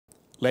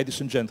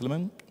ladies and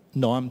gentlemen,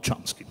 Noam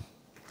Chomsky.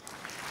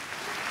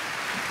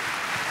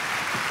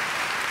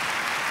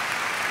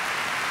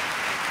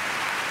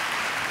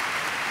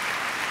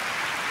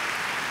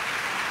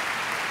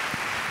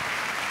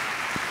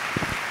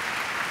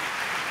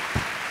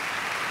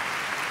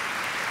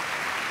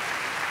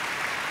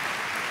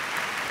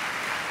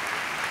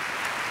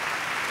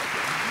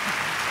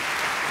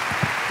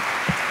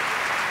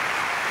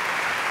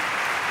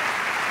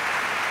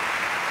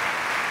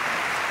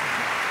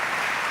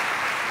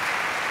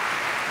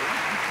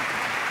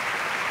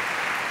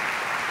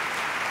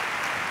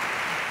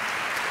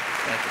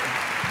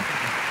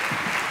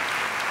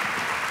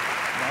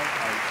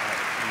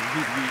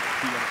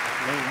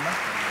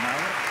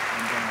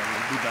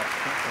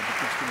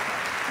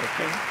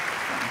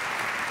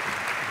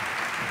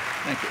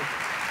 Thank you.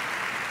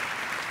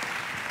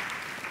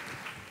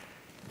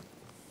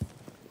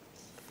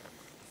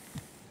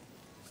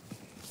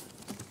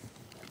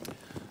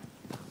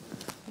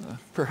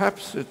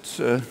 Perhaps it's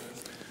a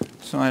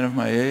sign of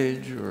my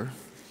age, or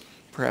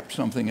perhaps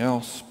something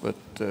else, but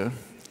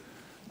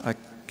I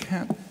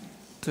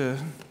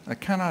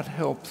cannot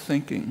help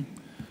thinking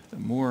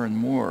more and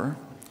more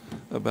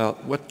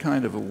about what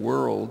kind of a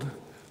world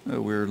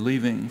we're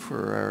leaving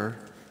for our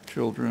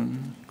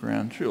children,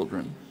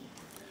 grandchildren.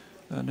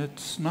 And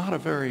it's not a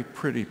very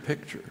pretty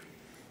picture,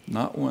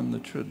 not one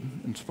that should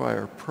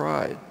inspire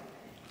pride.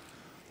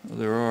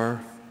 There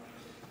are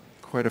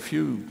quite a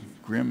few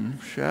grim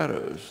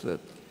shadows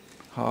that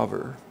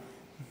hover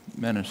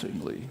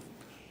menacingly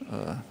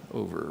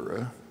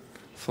over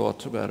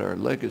thoughts about our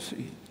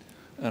legacy.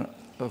 And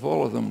of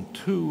all of them,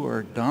 two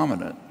are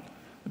dominant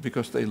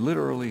because they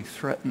literally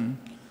threaten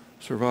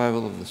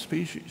survival of the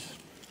species,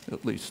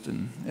 at least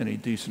in any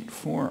decent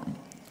form.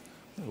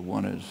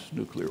 One is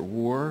nuclear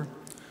war,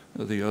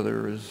 the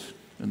other is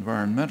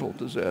environmental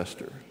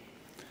disaster.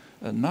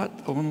 And not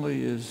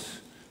only is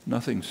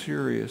nothing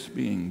serious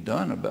being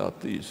done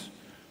about these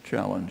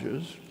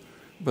challenges,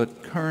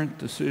 but current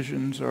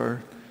decisions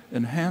are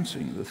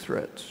enhancing the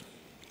threats.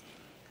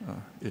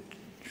 It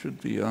should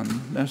be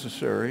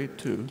unnecessary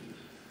to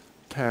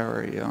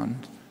tarry on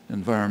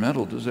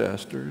environmental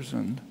disasters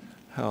and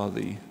how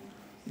the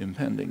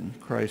impending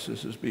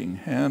crisis is being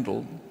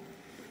handled.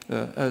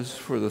 As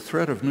for the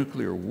threat of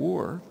nuclear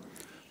war,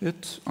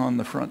 it's on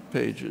the front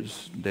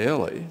pages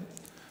daily,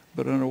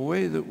 but in a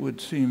way that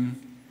would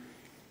seem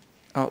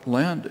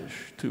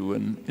outlandish to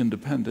an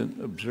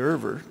independent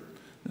observer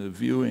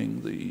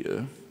viewing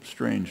the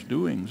strange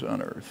doings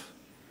on Earth.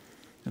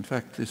 In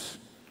fact, this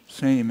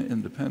same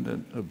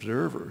independent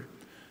observer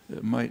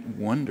might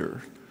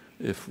wonder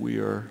if we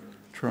are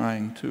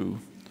trying to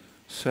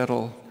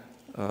settle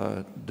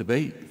a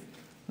debate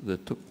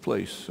that took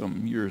place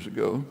some years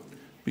ago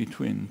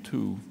between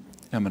two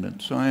eminent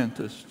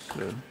scientists,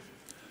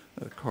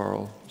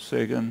 Carl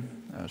Sagan,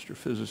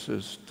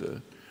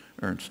 astrophysicist,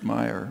 Ernst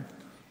Mayr,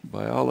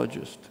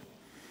 biologist.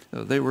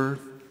 They were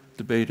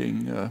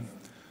debating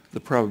the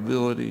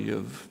probability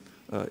of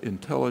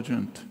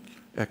intelligent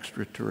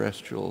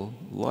extraterrestrial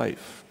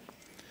life.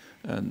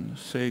 And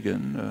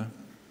Sagan,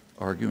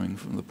 arguing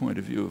from the point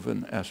of view of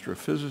an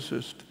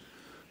astrophysicist,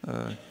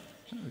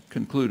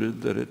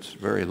 concluded that it's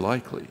very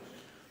likely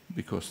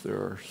because there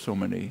are so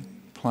many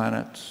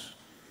planets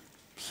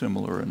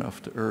similar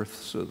enough to Earth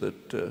so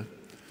that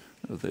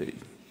they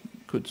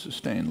could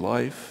sustain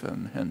life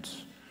and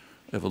hence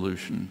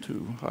evolution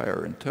to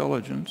higher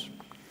intelligence.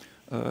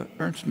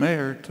 Ernst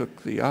Mayr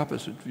took the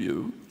opposite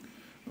view,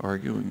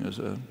 arguing as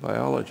a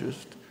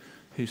biologist.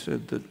 He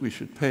said that we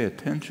should pay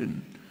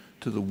attention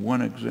to the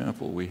one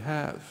example we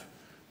have,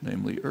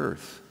 namely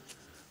Earth.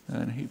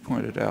 And he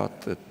pointed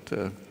out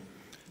that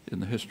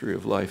in the history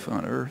of life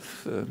on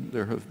Earth,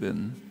 there have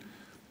been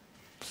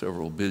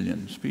several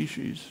billion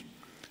species,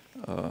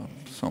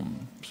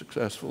 some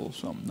successful,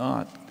 some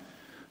not.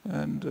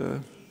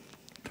 And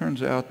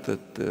turns out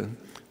that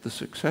the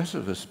success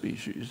of a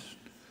species,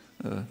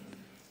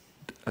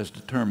 as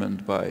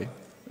determined by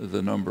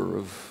the number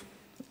of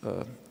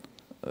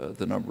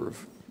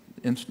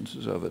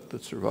instances of it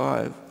that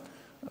survive,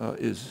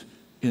 is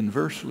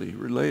inversely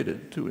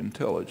related to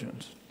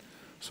intelligence.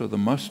 So the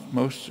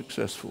most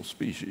successful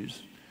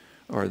species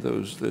are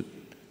those that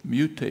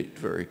mutate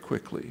very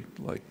quickly,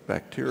 like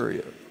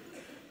bacteria,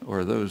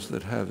 or those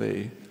that have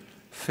a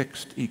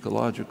fixed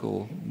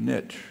ecological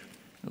niche,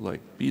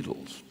 like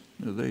beetles.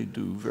 They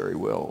do very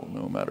well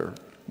no matter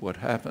what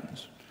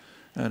happens.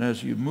 And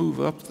as you move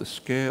up the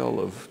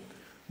scale of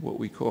what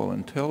we call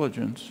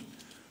intelligence,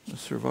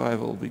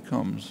 survival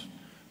becomes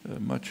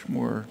much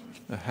more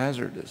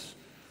hazardous.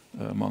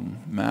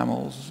 Among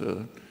mammals,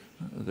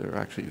 there are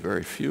actually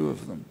very few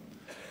of them.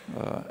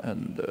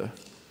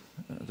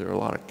 There are a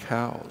lot of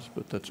cows,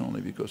 but that's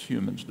only because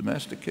humans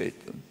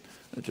domesticate them,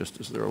 just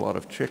as there are a lot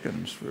of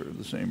chickens for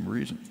the same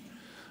reason.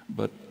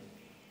 But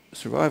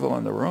survival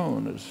on their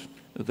own is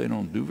that they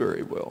don't do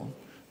very well.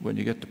 When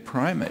you get to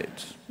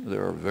primates,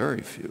 there are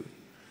very few.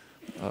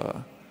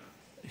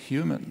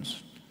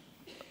 Humans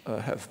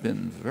have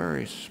been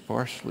very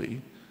sparse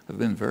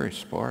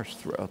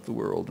throughout the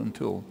world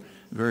until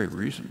very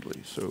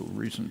recently, so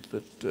recent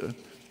that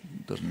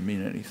doesn't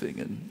mean anything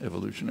in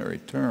evolutionary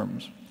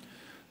terms.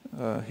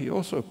 He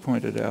also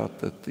pointed out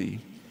that the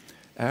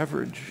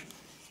average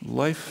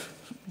life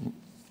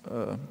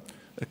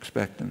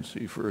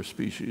expectancy for a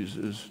species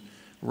is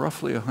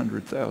roughly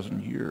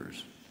 100,000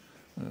 years.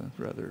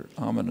 Rather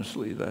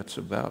ominously, that's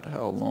about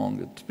how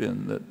long it's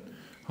been that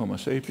Homo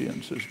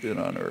sapiens has been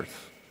on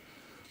Earth.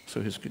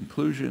 So his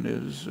conclusion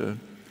is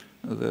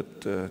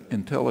that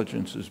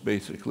intelligence is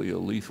basically a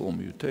lethal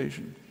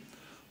mutation.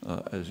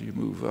 As you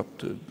move up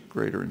to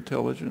greater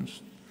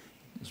intelligence,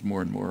 there's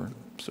more and more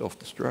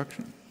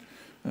self-destruction.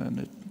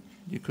 And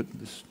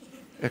this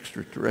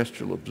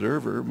extraterrestrial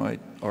observer might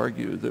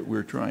argue that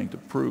we're trying to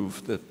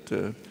prove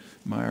that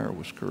Meyer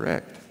was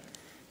correct.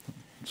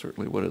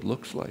 Certainly what it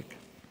looks like.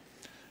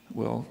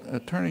 Well,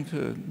 turning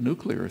to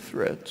nuclear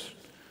threats,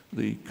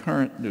 the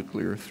current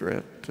nuclear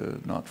threat,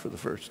 not for the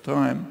first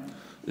time,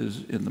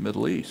 is in the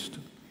Middle East.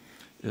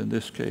 In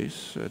this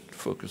case, it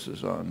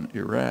focuses on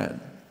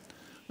Iran.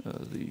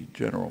 The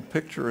general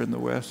picture in the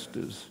West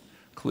is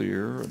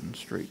clear and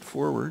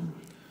straightforward.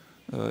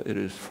 It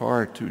is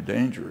far too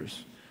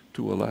dangerous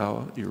to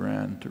allow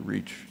Iran to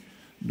reach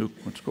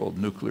what's called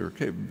nuclear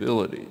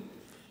capability.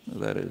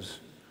 That is,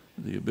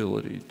 the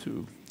ability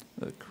to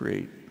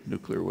create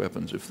nuclear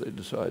weapons if they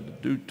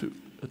decide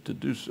to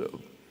do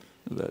so.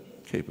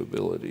 That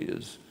capability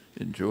is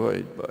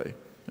enjoyed by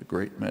a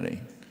great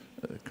many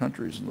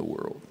countries in the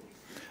world.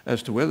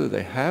 As to whether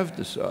they have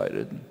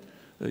decided,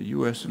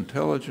 U.S.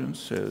 intelligence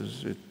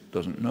says it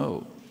doesn't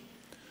know.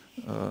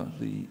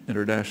 The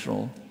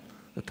International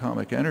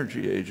Atomic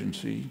Energy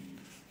Agency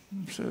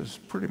says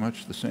pretty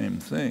much the same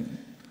thing.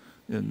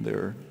 In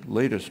their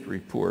latest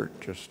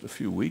report just a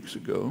few weeks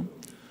ago,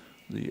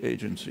 the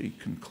agency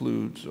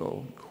concludes,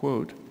 I'll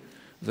quote,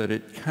 that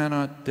it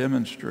cannot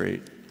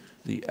demonstrate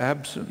the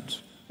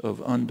absence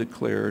of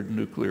undeclared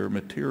nuclear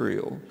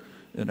material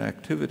and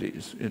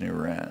activities in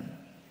Iran.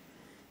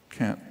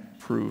 Can't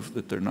prove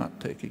that they're not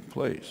taking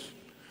place.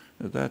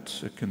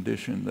 That's a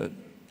condition that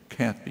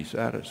can't be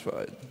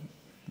satisfied,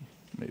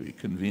 maybe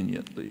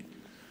conveniently.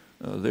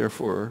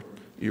 Therefore,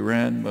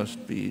 Iran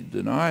must be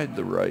denied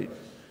the right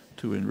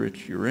to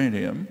enrich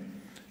uranium.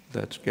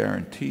 That's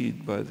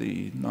guaranteed by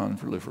the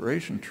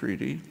Non-Proliferation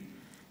Treaty,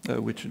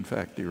 which in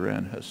fact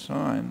Iran has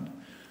signed,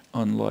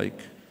 unlike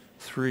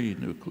 3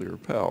 nuclear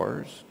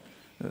powers,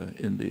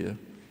 India,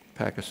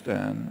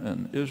 Pakistan,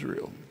 and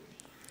Israel.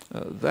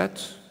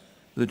 That's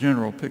the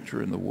general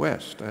picture in the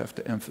West. I have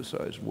to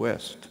emphasize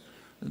West,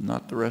 and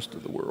not the rest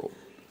of the world.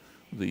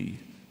 The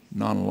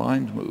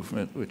non-aligned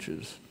movement, which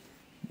is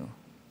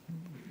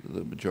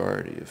the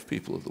majority of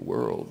people of the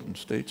world and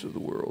states of the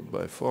world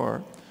by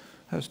far,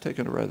 has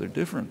taken a rather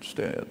different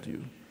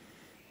stand.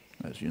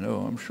 As you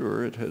know, I'm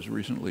sure it has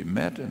recently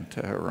met in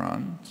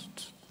Tehran,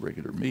 its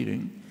regular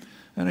meeting,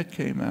 and it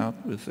came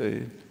out with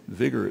a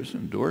vigorous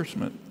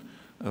endorsement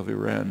of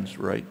Iran's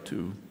right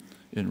to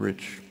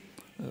enrich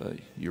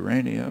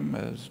uranium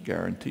as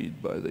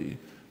guaranteed by the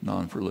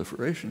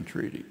Non-Proliferation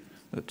Treaty.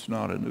 That's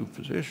not a new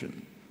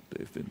position.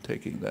 They've been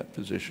taking that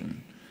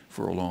position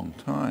for a long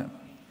time.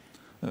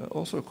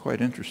 Also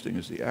quite interesting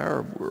is the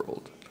Arab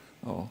world.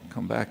 I'll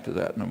come back to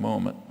that in a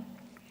moment.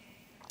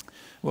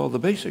 Well, the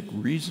basic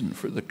reason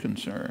for the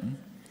concern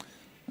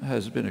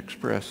has been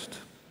expressed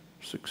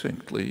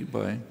succinctly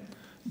by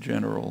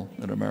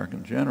an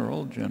American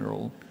general,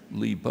 General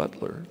Lee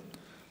Butler,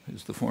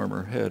 who's the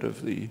former head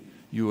of the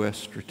U.S.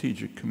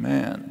 Strategic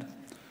Command,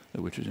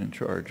 which is in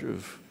charge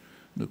of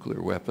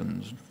nuclear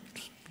weapons,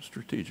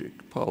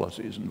 strategic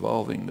policies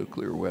involving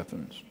nuclear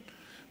weapons.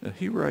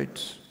 He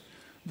writes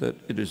that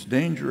it is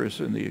dangerous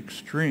in the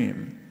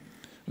extreme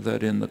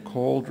that in the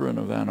cauldron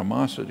of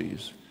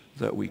animosities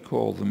that we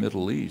call the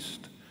Middle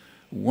East,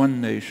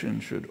 one nation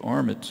should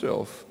arm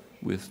itself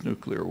with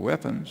nuclear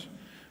weapons,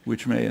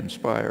 which may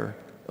inspire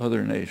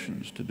other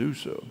nations to do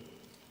so.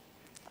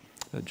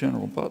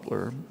 General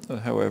Butler,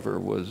 however,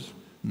 was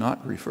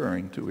not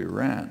referring to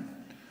Iran.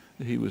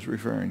 He was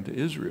referring to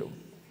Israel.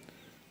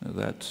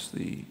 That's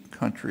the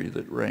country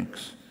that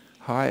ranks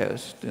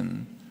highest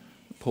in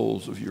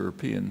polls of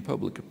European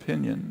public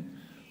opinion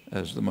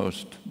as the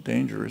most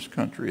dangerous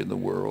country in the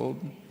world,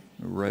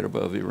 right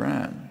above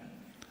Iran.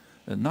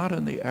 And not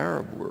in the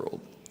Arab world.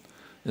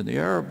 In the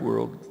Arab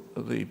world,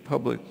 the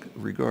public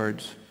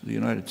regards the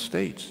United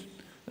States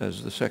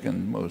as the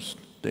second most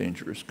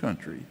dangerous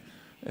country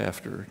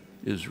after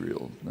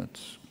Israel. That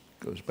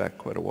goes back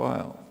quite a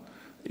while.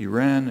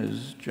 Iran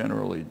is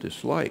generally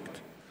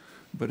disliked,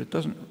 but it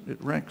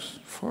ranks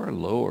far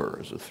lower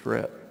as a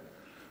threat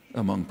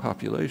among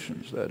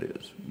populations, that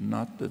is,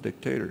 not the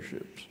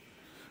dictatorships.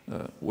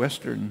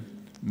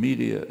 Western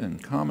media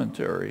and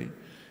commentary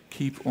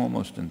keep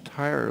almost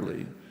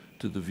entirely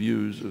to the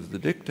views of the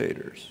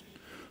dictators.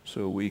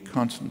 So we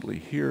constantly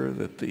hear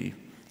that the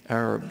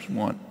Arabs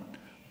want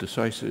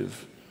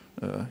decisive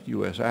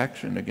U.S.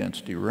 action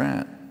against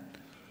Iran,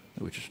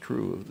 which is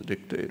true of the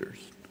dictators.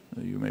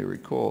 You may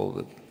recall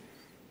that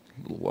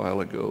a little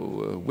while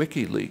ago,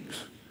 WikiLeaks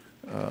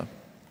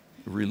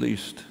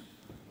released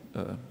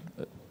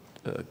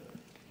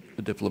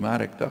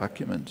diplomatic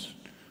documents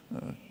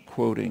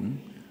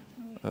quoting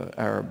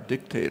Arab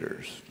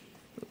dictators,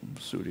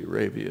 Saudi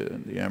Arabia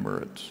and the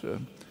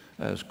Emirates,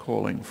 as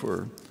calling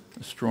for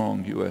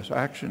strong U.S.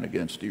 action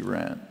against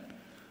Iran.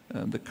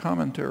 And the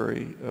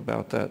commentary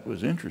about that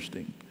was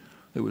interesting.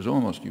 It was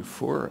almost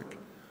euphoric.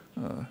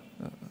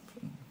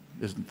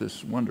 Isn't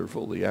this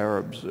wonderful? The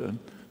Arabs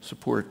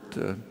support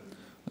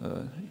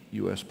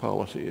U.S.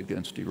 policy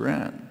against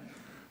Iran,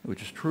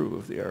 which is true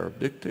of the Arab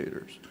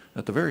dictators.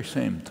 At the very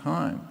same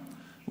time,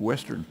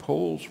 Western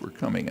polls were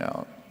coming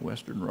out,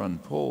 Western-run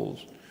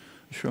polls,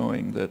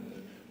 showing that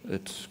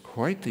it's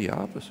quite the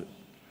opposite,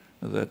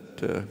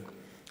 that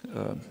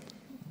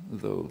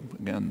though,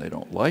 again, they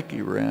don't like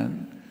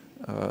Iran,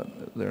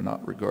 they're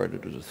not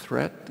regarded as a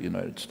threat. The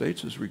United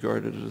States is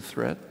regarded as a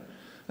threat.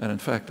 And in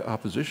fact,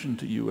 opposition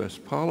to U.S.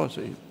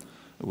 policy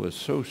was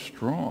so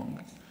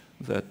strong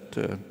that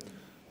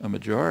a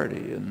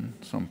majority in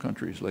some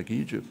countries like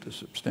Egypt, a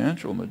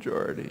substantial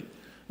majority,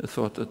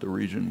 thought that the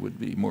region would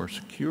be more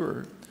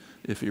secure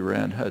if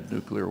Iran had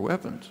nuclear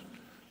weapons.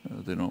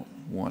 They don't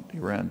want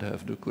Iran to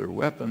have nuclear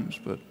weapons,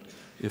 but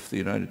if the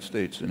United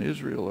States and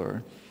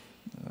Israel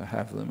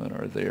have them and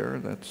are there,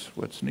 that's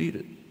what's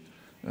needed.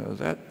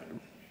 That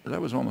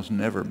was almost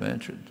never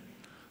mentioned.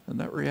 And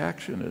that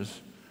reaction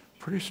is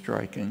pretty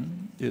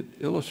striking. It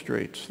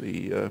illustrates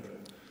the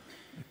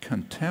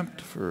contempt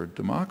for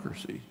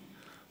democracy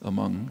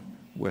among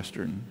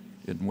Western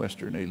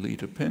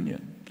elite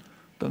opinion.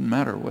 Doesn't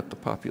matter what the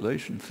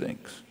population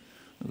thinks.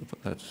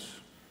 That's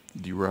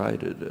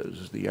derided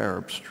as the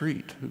Arab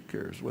street. Who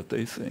cares what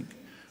they think?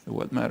 And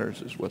what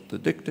matters is what the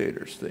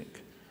dictators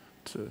think.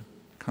 It's a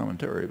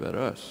commentary about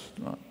us,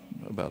 not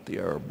about the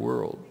Arab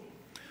world.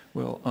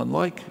 Well,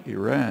 unlike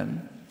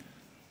Iran,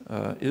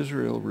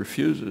 Israel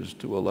refuses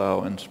to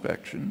allow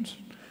inspections,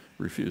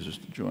 refuses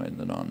to join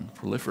the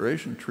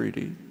Non-Proliferation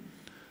Treaty.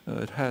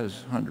 It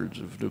has hundreds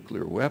of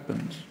nuclear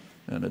weapons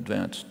and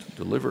advanced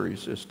delivery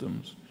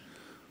systems.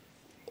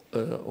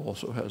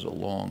 Also has a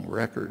long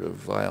record of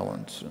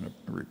violence and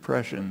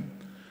repression.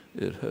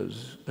 It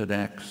has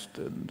annexed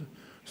and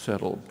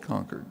settled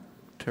conquered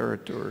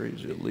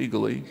territories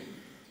illegally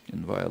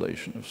in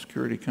violation of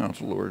Security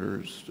Council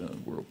orders,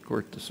 World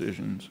Court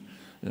decisions,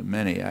 and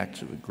many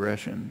acts of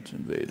aggression. It's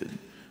invaded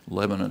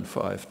Lebanon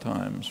 5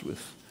 times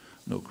with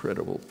no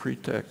credible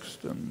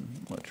pretext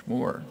and much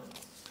more.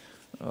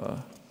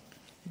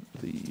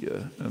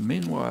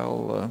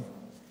 Meanwhile,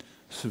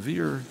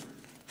 severe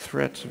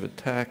threats of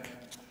attack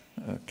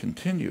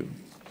continue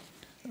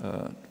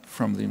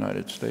from the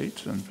United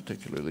States and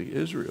particularly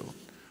Israel.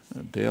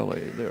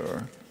 Daily there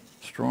are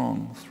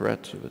strong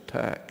threats of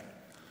attack.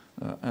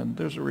 And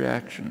there's a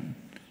reaction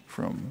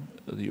from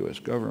the U.S.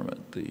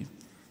 government. The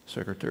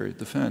Secretary of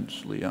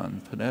Defense,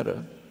 Leon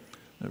Panetta,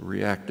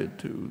 reacted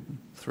to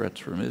threats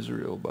from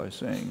Israel by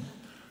saying,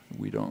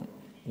 we don't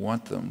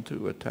want them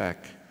to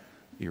attack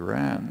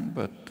Iran,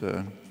 but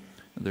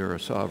they're a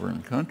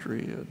sovereign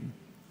country and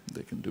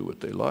they can do what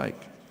they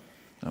like.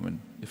 I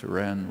mean, if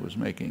Iran was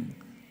making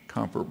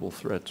comparable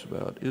threats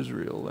about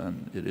Israel,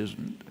 and it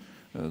isn't,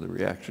 the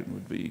reaction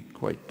would be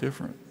quite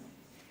different.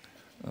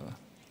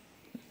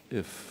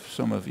 If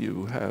some of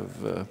you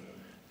have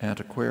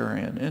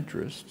antiquarian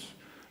interests,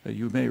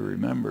 you may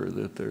remember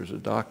that there's a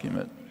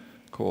document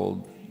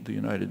called the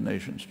United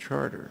Nations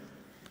Charter.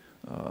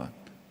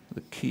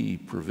 The key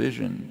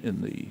provision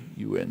in the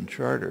UN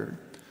Charter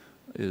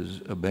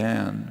is a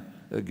ban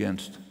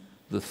against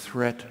the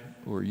threat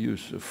or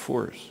use of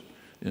force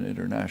in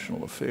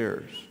international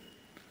affairs.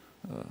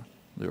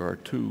 There are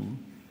 2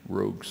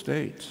 rogue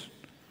states,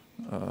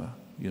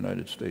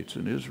 United States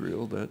and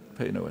Israel, that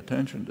pay no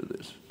attention to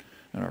this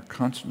and are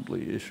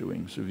constantly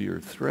issuing severe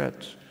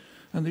threats,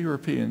 and the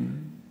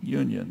European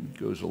Union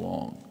goes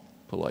along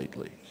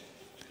politely.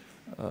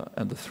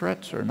 And the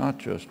threats are not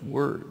just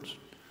words.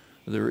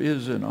 There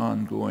is an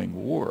ongoing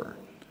war,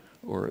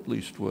 or at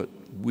least what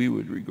we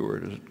would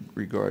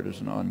regard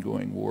as an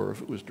ongoing war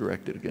if it was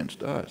directed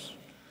against us.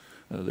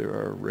 There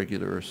are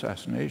regular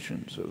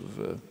assassinations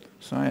of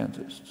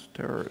scientists,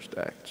 terrorist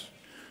acts.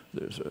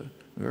 There's a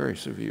very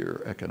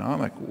severe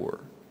economic war.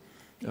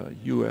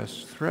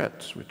 U.S.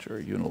 threats, which are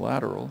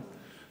unilateral,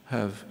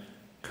 have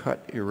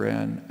cut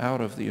Iran out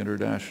of the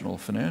international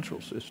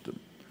financial system.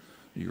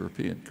 The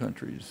European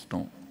countries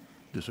don't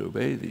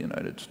disobey the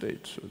United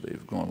States, so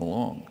they've gone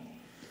along.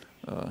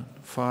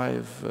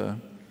 5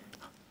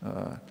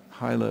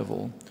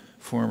 high-level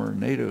former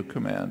NATO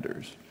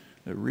commanders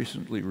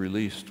recently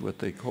released what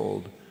they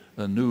called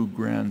a new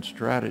grand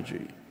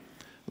strategy,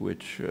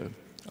 which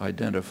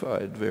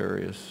identified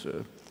various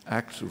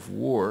acts of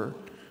war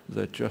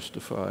that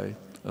justify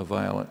a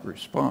violent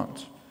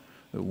response.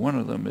 One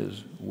of them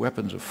is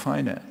weapons of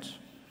finance.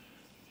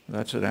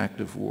 That's an act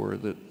of war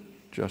that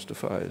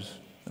justifies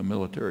a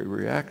military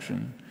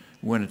reaction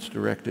when it's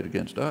directed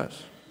against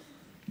us.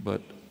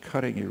 But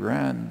cutting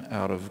Iran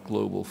out of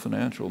global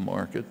financial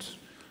markets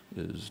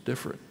is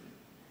different.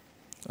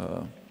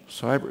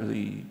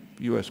 The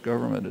U.S.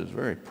 government is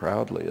very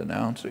proudly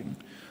announcing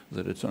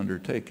that it's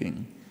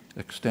undertaking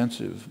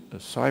extensive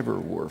cyber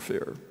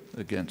warfare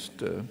against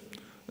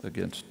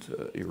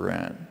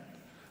Iran.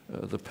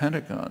 The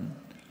Pentagon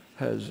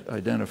has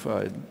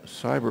identified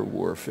cyber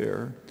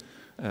warfare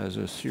as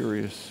a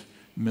serious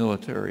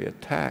military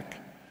attack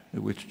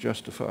which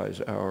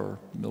justifies our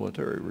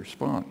military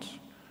response.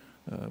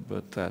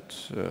 But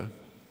that's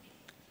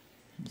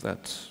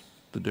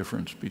the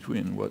difference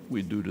between what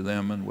we do to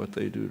them and what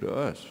they do to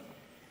us.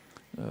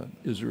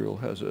 Israel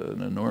has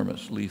an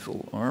enormous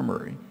lethal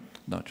armory,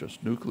 not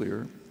just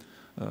nuclear.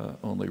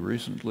 Only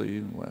recently,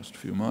 in the last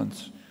few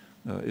months,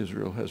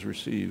 Israel has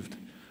received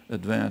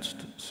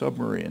advanced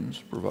submarines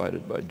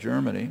provided by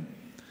Germany.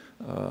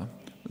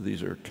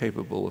 These are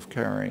capable of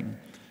carrying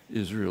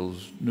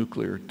Israel's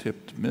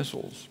nuclear-tipped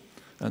missiles,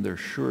 and they're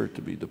sure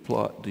to be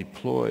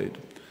deployed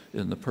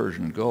in the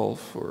Persian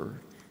Gulf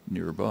or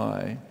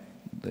nearby.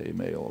 They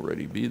may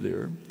already be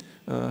there,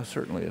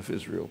 certainly if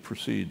Israel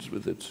proceeds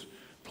with its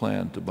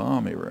plan to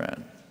bomb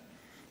Iran.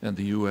 And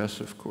the U.S.,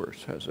 of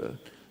course, has a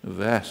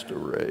vast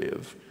array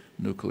of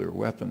nuclear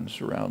weapons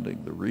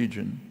surrounding the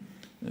region,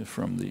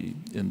 from the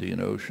Indian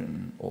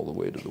Ocean all the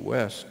way to the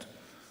west.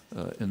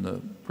 In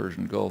the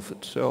Persian Gulf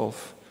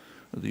itself,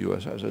 the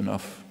U.S. has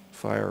enough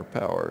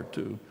firepower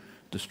to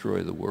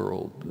destroy the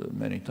world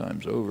many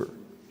times over.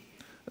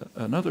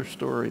 Another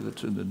story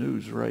that's in the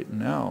news right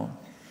now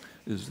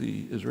is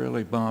the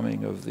Israeli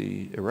bombing of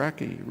the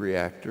Iraqi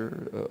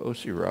reactor,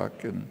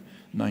 Osirak, in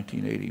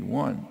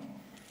 1981.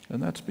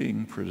 And that's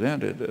being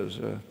presented as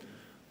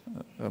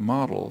a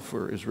model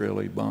for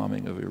Israeli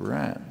bombing of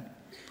Iran.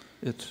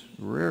 It's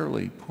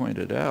rarely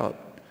pointed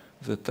out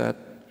that that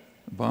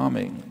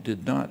bombing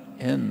did not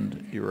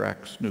end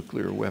Iraq's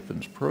nuclear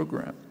weapons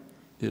program.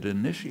 It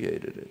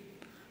initiated it.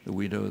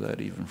 We know that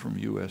even from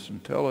U.S.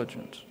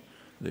 intelligence.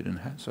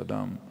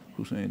 Saddam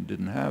Hussein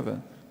didn't have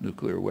a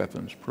nuclear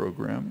weapons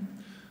program,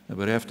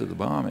 but after the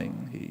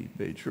bombing, he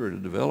made sure to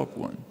develop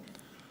one.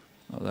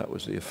 That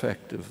was the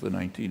effect of the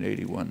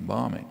 1981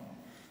 bombing.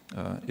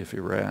 If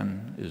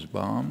Iran is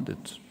bombed,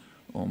 it's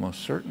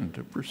almost certain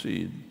to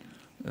proceed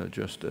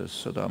just as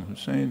Saddam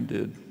Hussein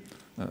did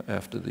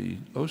after the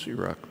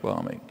Osirak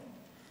bombing.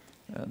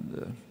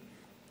 And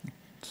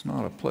it's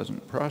not a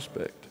pleasant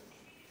prospect.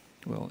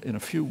 Well, in a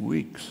few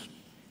weeks,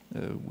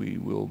 we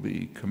will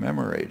be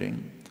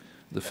commemorating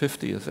the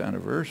 50th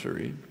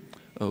anniversary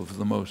of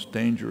the most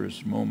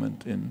dangerous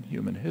moment in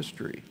human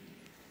history.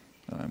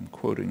 I'm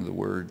quoting the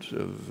words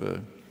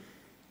of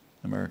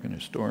American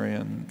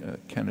historian,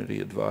 Kennedy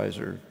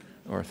advisor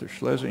Arthur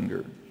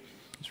Schlesinger.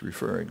 He's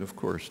referring, of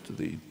course, to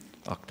the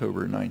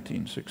October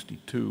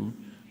 1962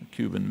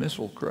 Cuban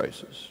Missile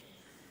Crisis.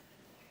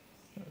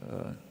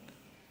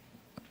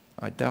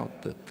 I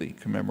doubt that the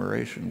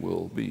commemoration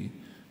will be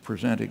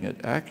presenting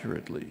it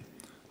accurately,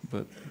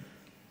 but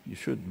you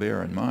should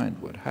bear in mind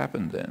what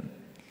happened then.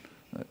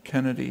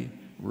 Kennedy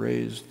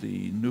raised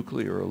the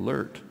nuclear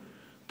alert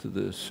to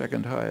the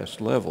second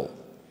highest level,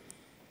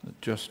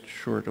 just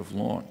short of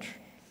launch.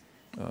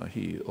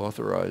 He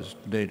authorized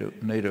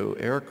NATO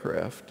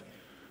aircraft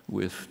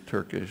with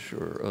Turkish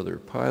or other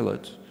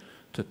pilots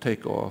to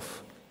take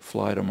off,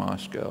 fly to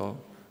Moscow,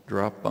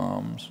 drop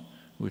bombs,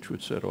 which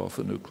would set off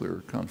a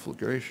nuclear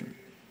conflagration.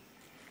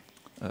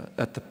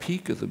 At the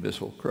peak of the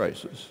missile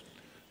crisis,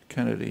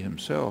 Kennedy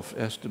himself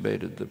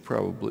estimated the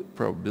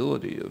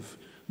probability of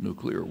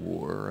nuclear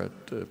war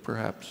at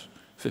perhaps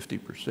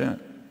 50%.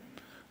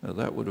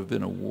 That would have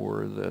been a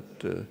war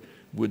that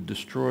would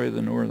destroy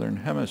the Northern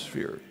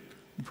Hemisphere,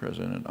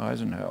 President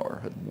Eisenhower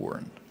had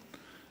warned.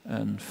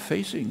 And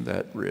facing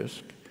that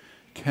risk,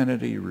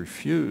 Kennedy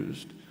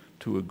refused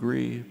to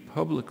agree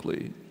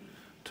publicly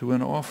to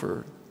an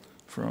offer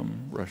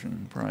from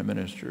Russian Prime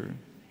Minister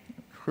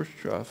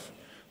Khrushchev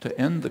to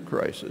end the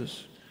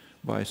crisis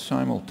by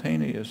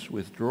simultaneous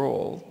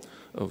withdrawal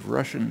of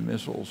Russian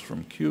missiles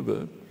from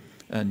Cuba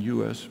and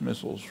U.S.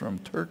 missiles from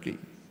Turkey.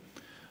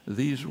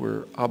 These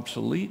were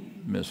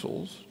obsolete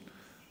missiles.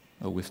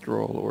 A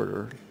withdrawal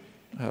order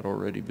had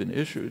already been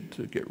issued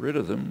to get rid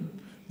of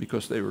them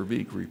because they were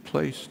being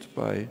replaced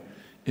by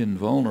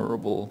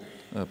invulnerable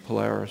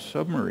Polaris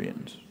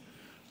submarines.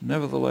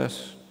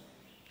 Nevertheless,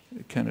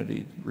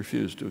 Kennedy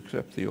refused to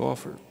accept the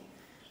offer.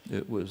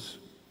 It was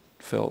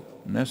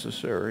felt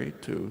necessary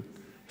to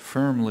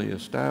firmly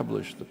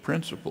establish the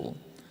principle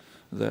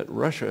that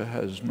Russia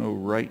has no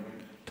right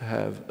to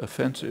have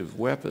offensive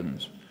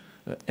weapons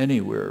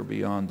anywhere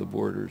beyond the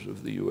borders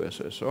of the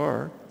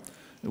USSR,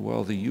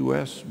 while the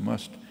U.S.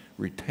 must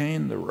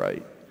retain the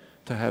right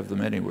to have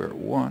them anywhere it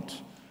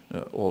wants,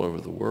 all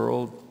over the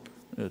world,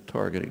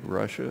 targeting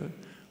Russia,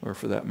 or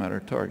for that matter,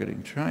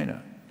 targeting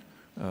China.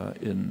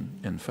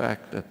 In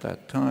fact, at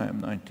that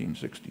time,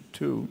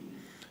 1962,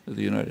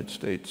 the United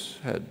States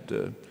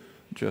had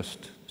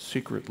just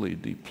secretly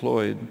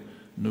deployed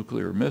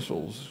nuclear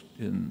missiles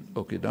in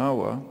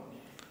Okinawa,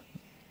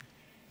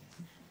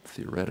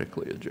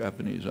 theoretically a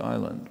Japanese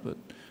island, but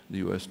the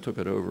U.S. took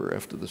it over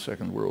after the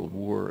Second World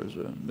War as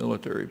a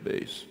military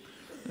base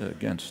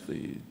against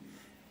the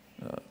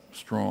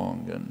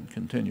strong and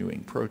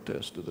continuing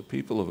protest of the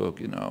people of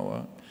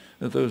Okinawa,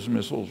 that those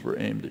missiles were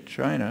aimed at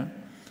China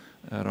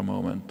at a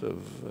moment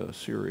of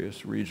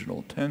serious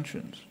regional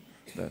tensions.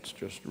 That's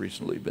just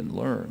recently been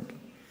learned.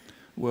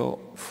 Well,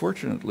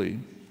 fortunately,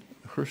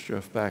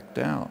 Khrushchev backed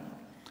down,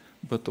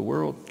 but the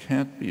world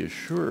can't be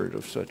assured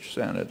of such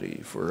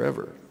sanity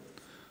forever.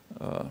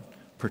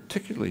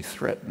 Particularly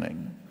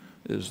threatening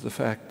is the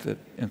fact that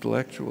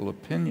intellectual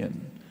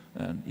opinion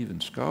and even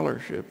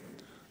scholarship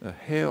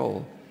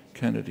hail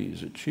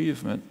Kennedy's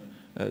achievement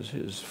as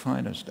his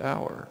finest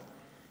hour.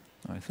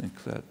 I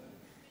think that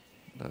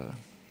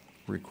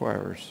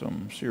requires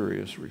some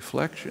serious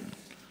reflection.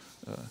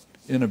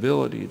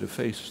 Inability to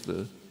face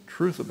the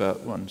truth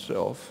about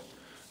oneself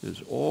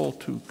is all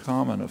too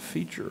common a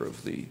feature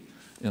of the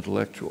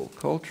intellectual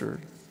culture,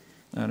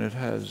 and it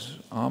has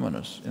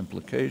ominous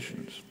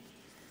implications.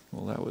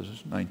 Well, that was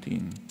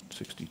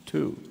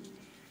 1962.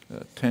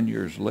 10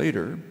 years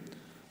later,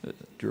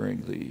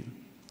 during the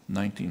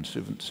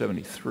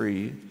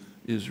 1973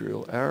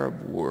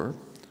 Israel-Arab War,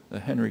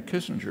 Henry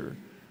Kissinger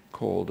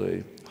called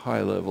a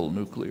high-level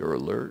nuclear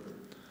alert.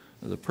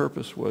 The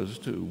purpose was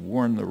to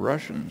warn the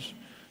Russians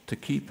to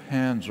keep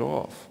hands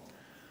off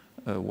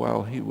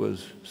while he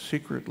was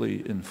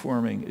secretly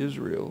informing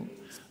Israel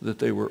that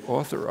they were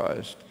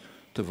authorized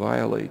to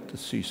violate the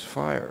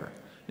ceasefire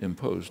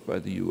imposed by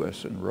the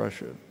U.S. and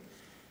Russia,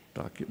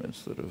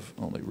 documents that have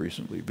only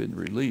recently been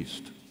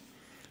released.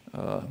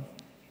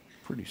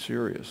 Pretty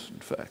serious, in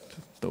fact,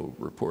 though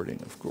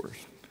reporting, of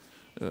course.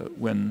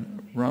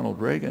 When Ronald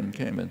Reagan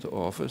came into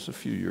office a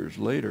few years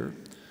later,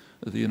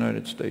 the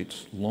United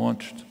States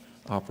launched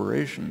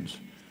operations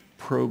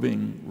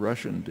probing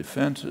Russian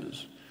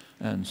defenses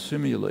and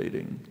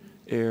simulating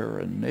air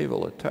and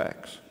naval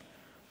attacks,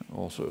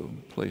 also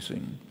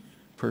placing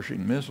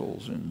Pershing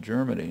missiles in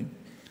Germany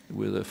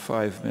with a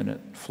 5-minute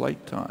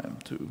flight time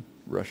to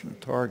Russian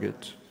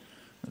targets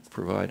that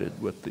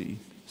provided what the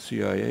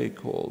CIA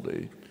called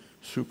a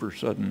super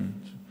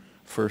sudden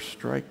first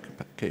strike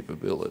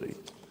capability.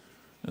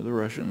 The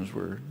Russians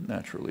were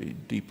naturally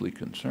deeply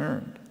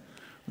concerned.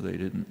 They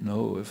didn't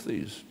know if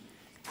these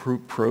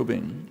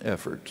probing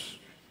efforts,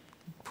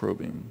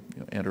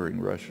 entering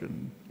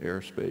Russian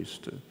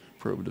airspace to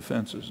probe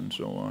defenses and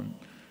so on,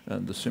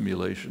 and the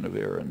simulation of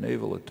air and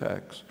naval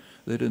attacks,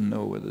 they didn't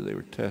know whether they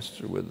were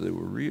tests or whether they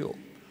were real.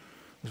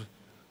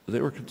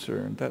 They were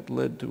concerned. That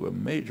led to a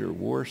major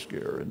war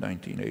scare in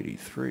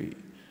 1983.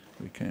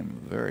 We came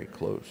very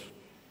close.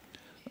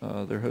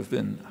 There have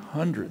been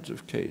hundreds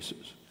of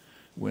cases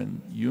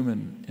when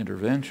human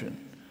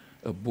intervention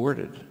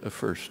aborted a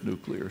first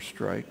nuclear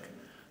strike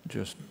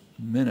just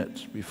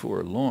minutes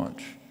before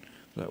launch.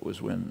 That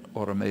was when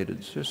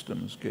automated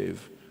systems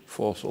gave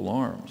false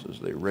alarms,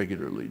 as they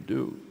regularly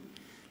do.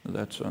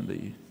 That's on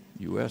the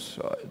U.S.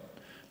 side.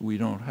 We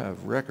don't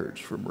have records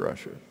from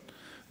Russia,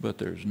 but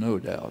there's no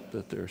doubt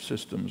that their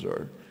systems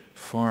are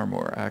far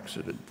more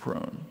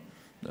accident-prone,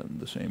 and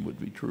the same would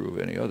be true of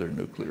any other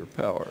nuclear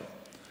power.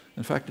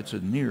 In fact, it's a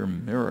near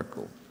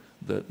miracle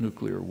that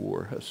nuclear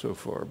war has so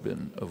far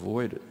been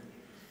avoided,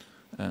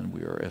 and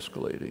we are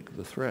escalating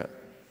the threat.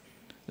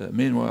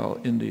 Meanwhile,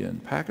 India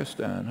and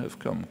Pakistan have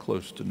come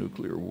close to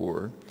nuclear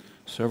war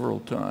several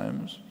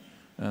times,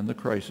 and the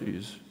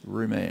crises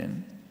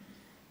remain,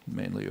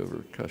 mainly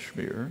over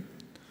Kashmir.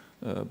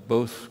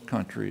 Both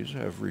countries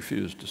have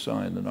refused to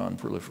sign the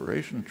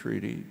Non-Proliferation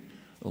Treaty,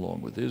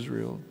 along with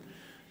Israel,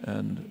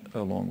 and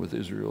along with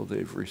Israel,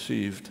 they've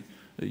received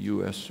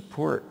U.S.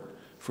 support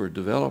for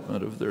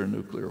development of their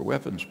nuclear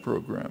weapons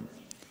program.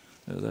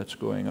 That's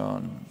going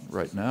on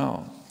right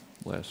now,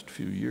 last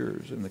few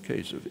years. In the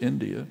case of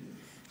India,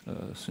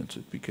 since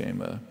it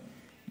became a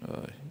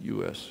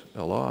U.S.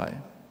 ally.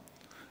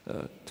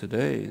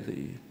 Today,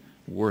 the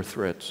war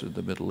threats in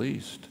the Middle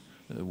East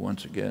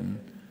once again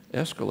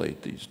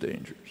escalate these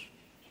dangers.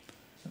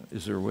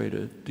 Is there a way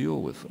to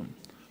deal with them?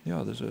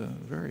 Yeah, there's a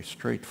very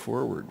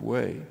straightforward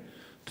way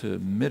to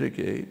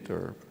mitigate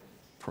or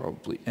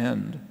probably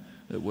end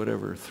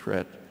whatever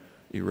threat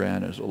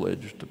Iran is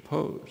alleged to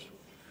pose,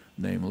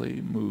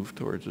 namely move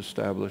towards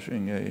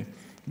establishing a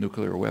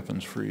nuclear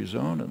weapons-free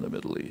zone in the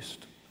Middle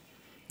East.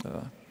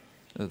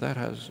 That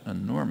has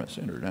enormous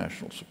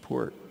international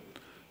support.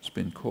 It's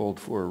been called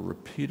for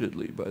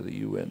repeatedly by the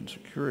UN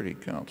Security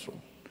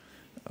Council.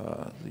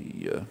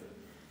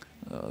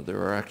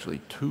 There are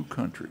actually 2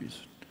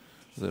 countries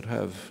that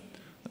have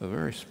a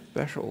very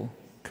special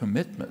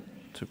commitment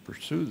to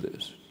pursue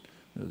this,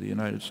 the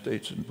United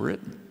States and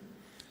Britain.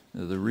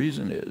 The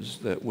reason is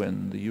that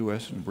when the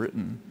U.S. and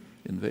Britain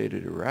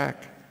invaded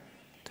Iraq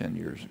 10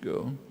 years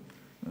ago,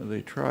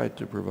 they tried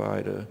to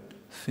provide a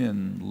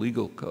thin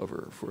legal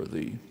cover for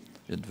the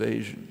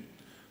invasion.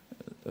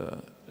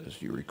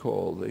 As you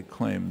recall, they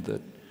claimed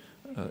that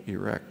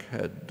Iraq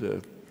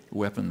had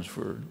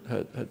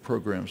had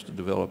programs to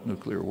develop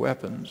nuclear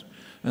weapons,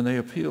 and they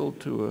appealed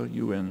to a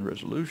UN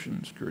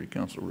resolution, Security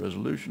Council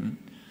resolution,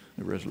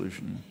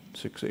 Resolution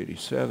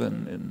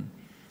 687 in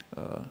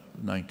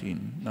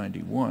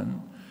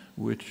 1991,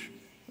 which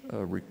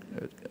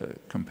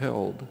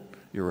compelled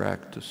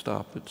Iraq to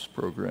stop its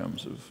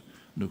programs of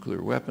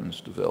nuclear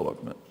weapons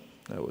development.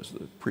 That was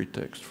the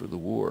pretext for the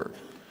war.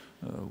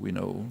 We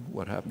know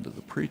what happened to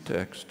the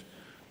pretext,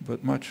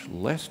 but much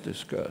less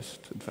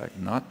discussed, in fact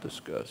not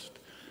discussed,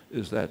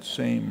 is that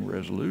same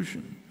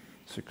resolution,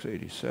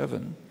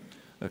 687,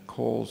 that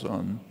calls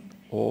on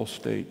all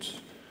states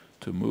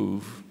to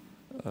move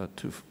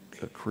to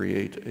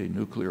create a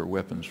nuclear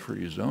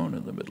weapons-free zone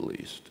in the Middle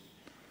East.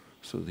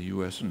 So the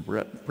U.S. and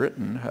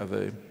Britain have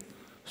a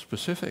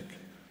specific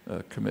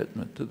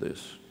commitment to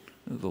this.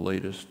 The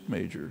latest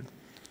major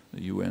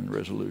UN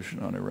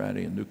resolution on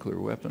Iranian nuclear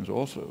weapons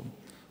also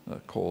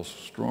calls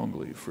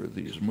strongly for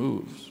these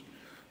moves.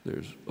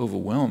 There's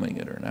overwhelming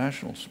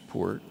international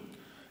support,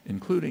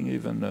 including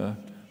even a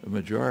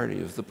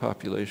majority of the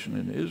population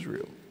in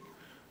Israel.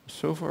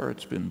 So far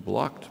it's been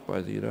blocked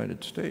by the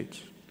United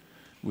States,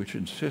 which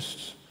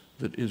insists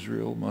that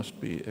Israel must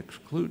be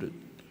excluded.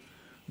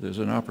 There's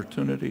an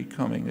opportunity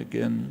coming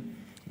again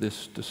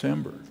this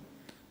December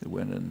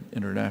when an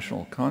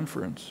international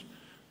conference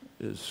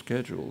is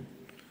scheduled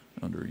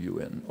under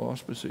UN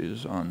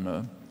auspices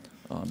on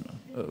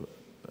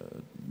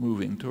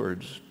moving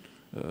towards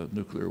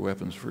nuclear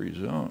weapons-free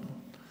zone.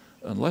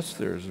 Unless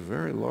there's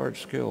very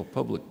large-scale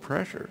public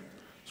pressure,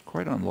 it's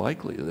quite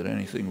unlikely that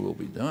anything will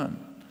be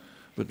done.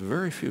 But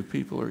very few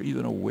people are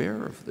even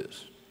aware of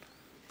this.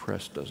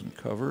 Press doesn't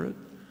cover it.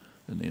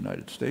 In the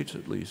United States,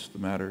 at least, the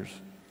matter's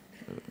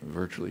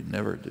virtually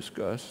never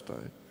discussed.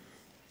 I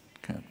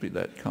can't be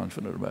that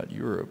confident about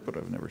Europe, but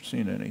I've never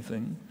seen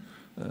anything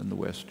in the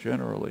West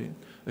generally,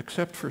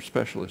 except for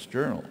specialist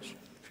journals.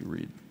 If you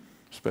read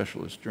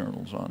specialist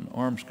journals on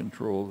arms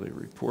control, they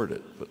report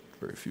it, but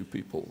very few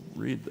people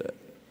read that.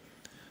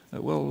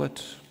 Well,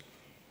 let's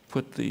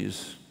put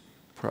these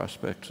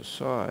prospects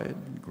aside,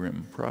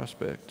 grim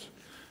prospects,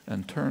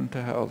 and turn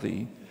to how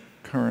the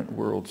current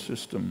world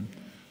system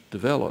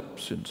developed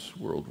since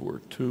World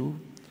War II,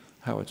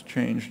 how it's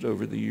changed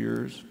over the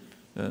years,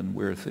 and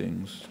where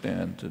things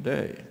stand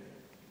today.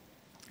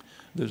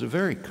 There's a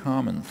very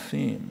common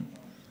theme.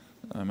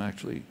 I'm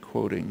actually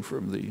quoting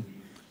from the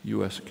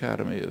U.S.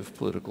 Academy of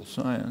Political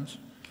Science,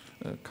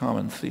 a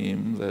common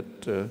theme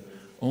that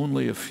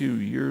only a few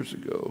years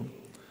ago,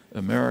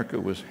 America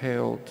was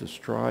hailed to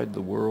stride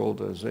the world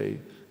as a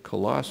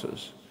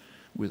colossus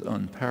with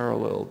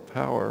unparalleled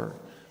power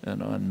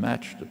and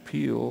unmatched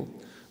appeal,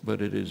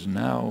 but it is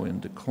now in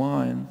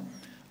decline,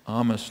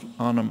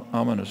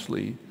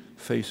 ominously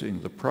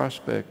facing the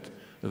prospect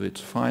of its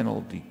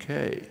final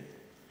decay.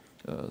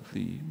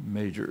 The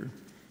major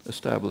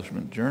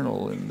establishment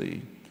journal in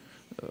the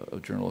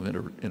Journal of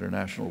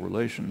International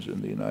Relations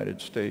in the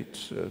United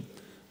States,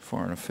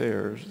 Foreign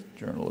Affairs,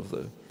 Journal of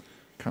the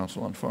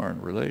Council on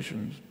Foreign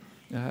Relations,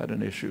 had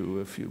an issue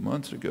a few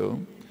months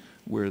ago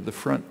where the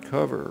front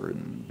cover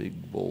in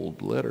big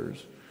bold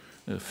letters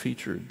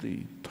featured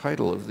the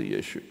title of the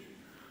issue.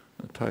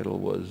 The title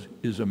was,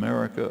 "Is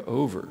America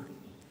Over?"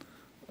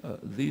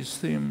 These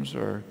themes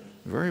are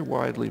very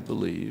widely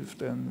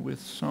believed, and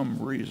with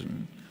some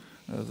reason,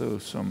 though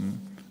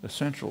some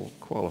essential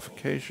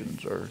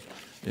qualifications are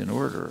in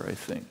order, I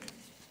think.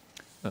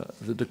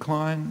 The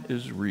decline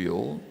is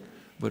real,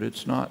 but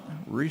it's not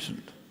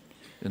recent.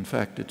 In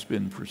fact, it's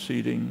been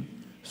proceeding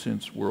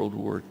since World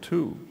War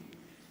II.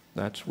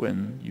 That's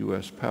when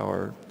U.S.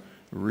 power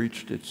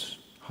reached its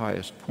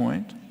highest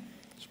point.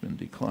 It's been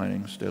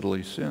declining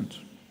steadily since.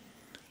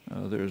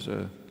 There's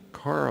a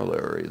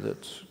corollary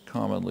that's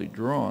commonly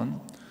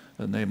drawn,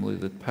 namely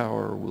that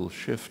power will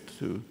shift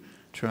to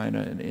China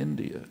and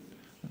India.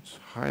 It's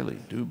highly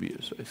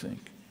dubious, I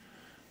think.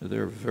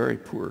 They're very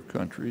poor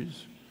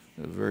countries,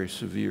 very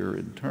severe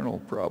internal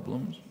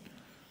problems.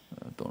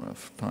 Don't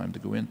have time to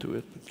go into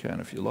it, but can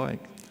if you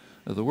like.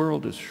 The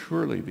world is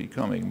surely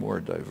becoming more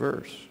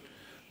diverse,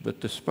 but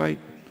despite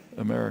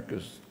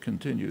America's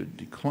continued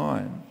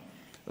decline,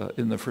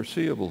 in the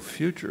foreseeable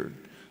future,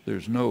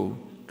 there's no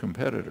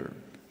competitor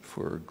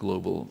for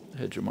global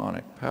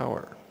hegemonic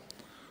power.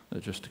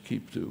 Just to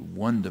keep to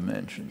one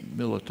dimension,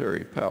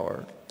 military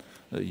power,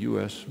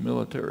 U.S.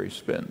 military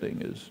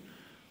spending is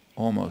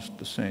almost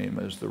the same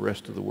as the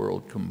rest of the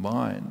world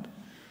combined,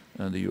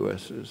 and the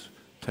U.S. is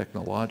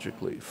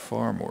technologically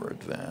far more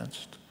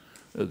advanced.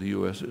 The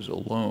U.S. is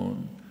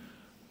alone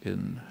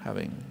in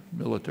having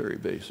military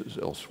bases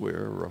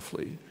elsewhere,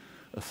 roughly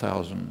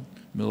 1,000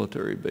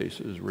 military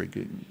bases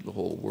rigging the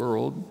whole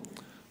world.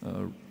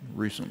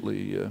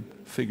 Recently,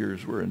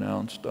 figures were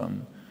announced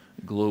on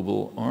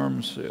global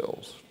arms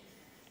sales.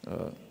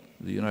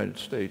 The United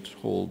States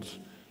holds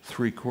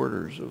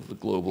 3/4 of the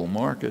global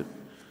market.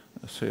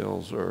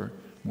 Sales are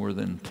more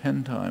than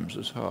 10 times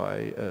as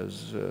high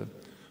as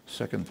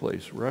second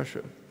place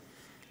Russia.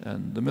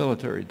 And the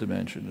military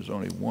dimension is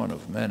only one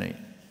of many.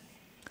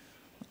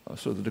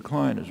 So the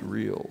decline is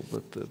real,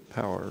 but the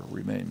power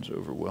remains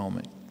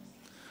overwhelming.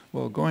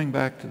 Well, going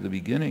back to the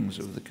beginnings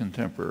of the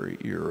contemporary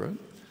era,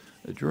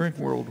 during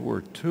World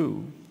War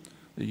II,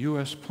 the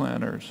U.S.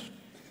 planners,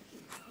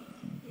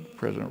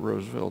 President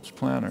Roosevelt's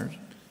planners,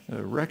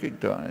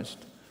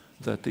 recognized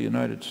that the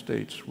United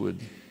States would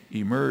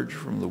emerge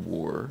from the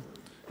war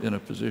in a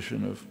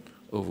position of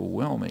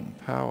overwhelming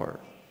power.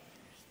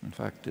 In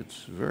fact,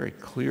 it's very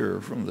clear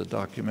from the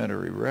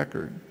documentary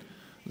record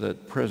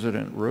that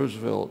President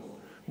Roosevelt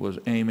was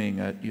aiming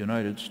at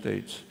United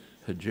States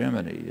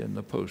hegemony in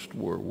the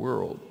post-war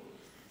world.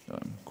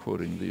 I'm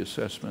quoting the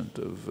assessment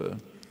of a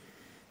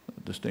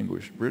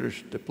distinguished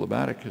British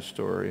diplomatic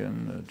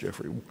historian,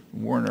 Geoffrey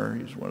Warner.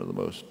 He's one of the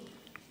most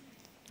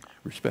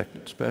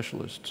respected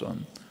specialists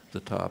on the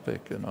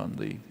topic and on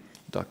the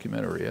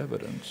documentary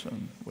evidence,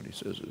 and what he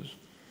says is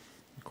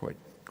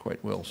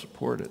quite well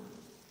supported.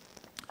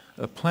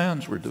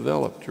 Plans were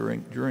developed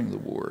during the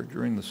war,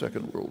 during the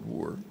Second World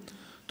War,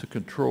 to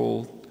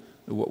control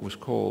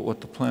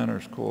what the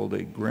planners called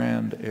a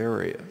grand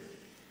area.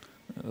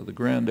 The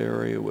grand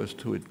area was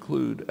to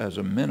include, as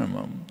a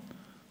minimum,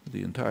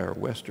 the entire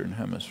Western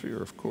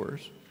Hemisphere, of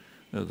course,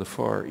 the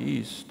Far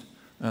East,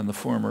 and the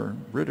former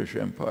British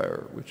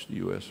Empire, which the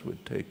U.S.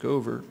 would take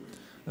over,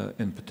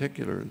 in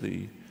particular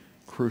the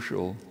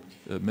crucial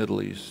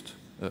Middle East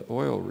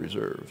oil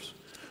reserves,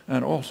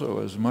 and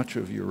also as much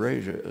of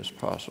Eurasia as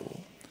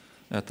possible.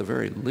 At the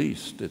very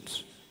least,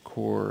 its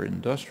core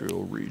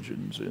industrial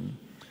regions in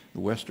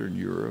Western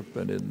Europe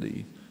and in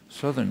the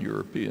southern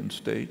European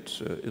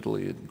states,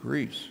 Italy and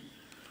Greece.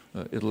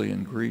 Italy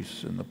and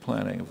Greece, in the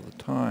planning of the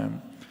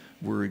time,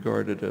 were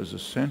regarded as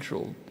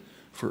essential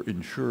for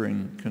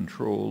ensuring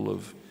control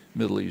of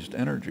Middle East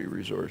energy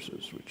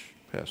resources, which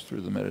passed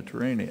through the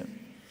Mediterranean.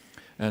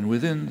 And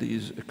within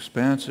these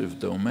expansive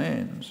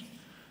domains,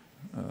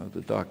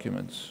 the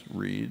documents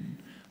read,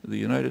 the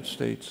United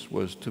States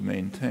was to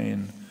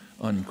maintain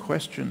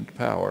unquestioned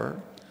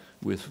power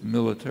with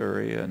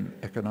military and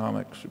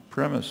economic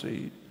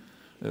supremacy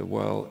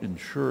while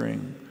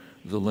ensuring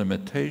the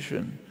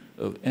limitation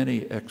of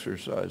any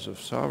exercise of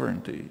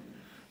sovereignty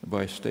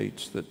by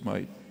states that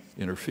might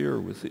interfere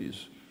with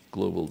these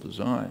global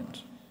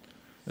designs.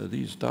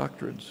 These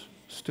doctrines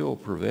still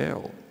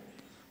prevail,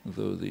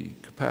 though the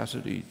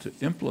capacity to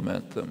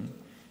implement them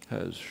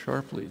has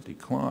sharply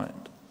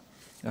declined.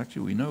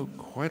 Actually, we know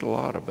quite a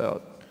lot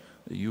about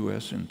the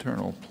U.S.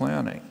 internal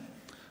planning.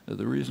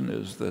 The reason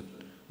is that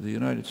the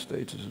United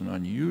States is an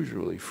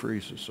unusually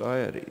free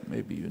society,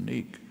 maybe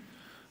unique,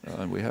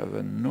 and we have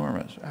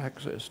enormous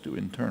access to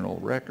internal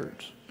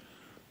records.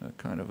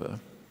 Kind of a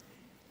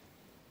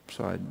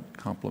side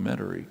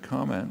complimentary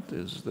comment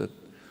is that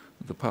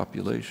the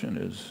population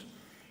is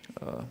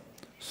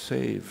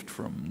saved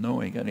from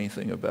knowing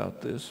anything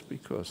about this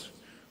because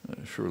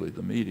surely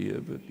the media,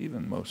 but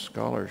even most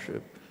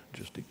scholarship,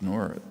 just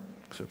ignore it,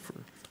 except for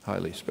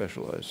highly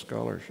specialized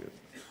scholarship.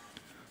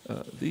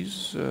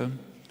 These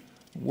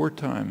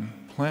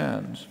wartime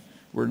plans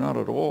were not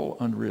at all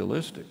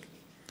unrealistic.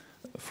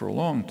 For a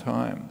long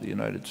time, the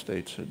United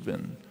States had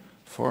been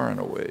far and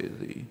away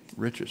the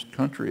richest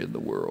country in the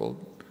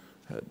world,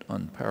 had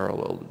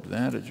unparalleled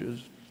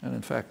advantages, and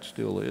in fact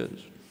still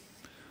is.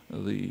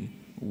 The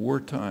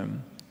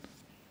wartime,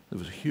 there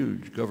was a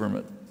huge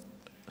government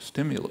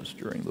stimulus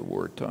during the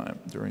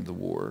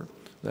war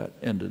that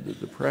ended the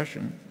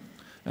Depression,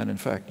 and in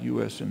fact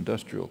U.S.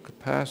 industrial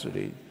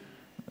capacity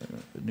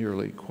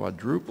nearly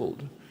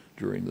quadrupled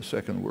during the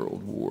Second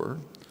World War.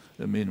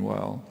 And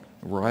meanwhile,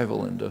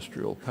 rival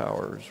industrial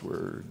powers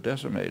were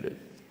decimated.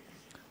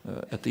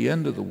 At the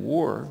end of the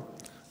war,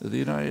 the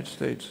United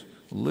States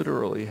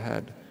literally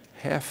had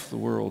half the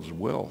world's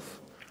wealth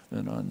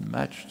and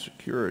unmatched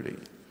security.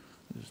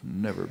 There's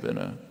never been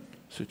a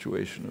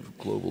situation of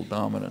global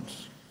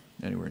dominance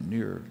anywhere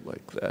near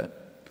like that.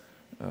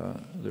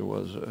 There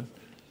was a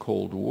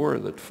Cold War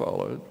that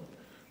followed.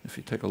 If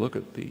you take a look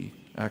at the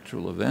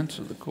actual events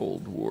of the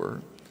Cold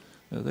War,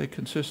 they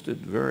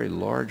consisted very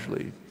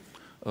largely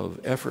of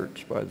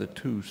efforts by the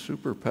two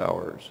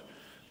superpowers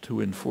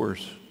to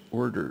enforce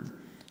order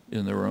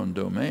in their own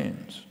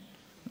domains.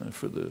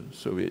 For the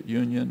Soviet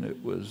Union,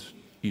 it was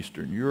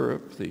Eastern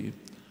Europe, the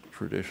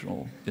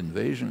traditional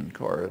invasion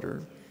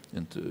corridor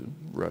into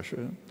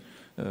Russia.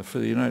 For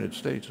the United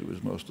States, it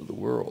was most of the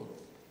world.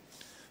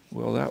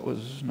 Well, that was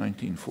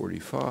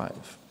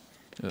 1945.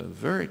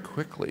 Very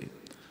quickly,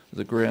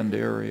 the grand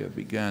area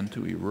began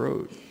to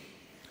erode.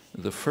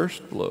 The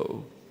first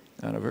blow,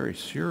 and a very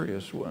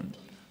serious one,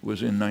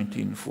 was in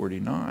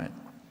 1949.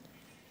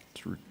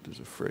 There's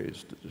a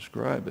phrase to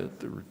describe it.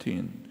 The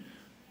routine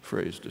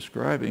phrase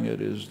describing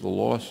it is the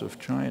loss of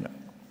China.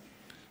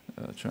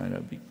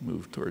 China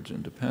moved towards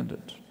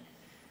independence.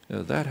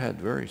 That had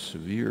very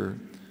severe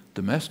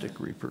domestic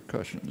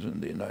repercussions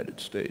in the United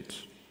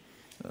States.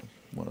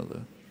 One of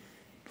the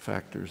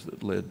factors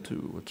that led to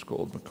what's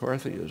called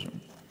McCarthyism.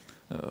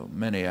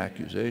 Many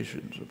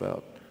accusations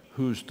about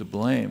who's to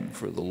blame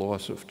for the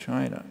loss of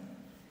China.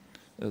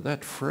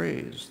 That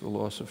phrase, the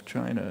loss of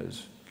China,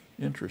 is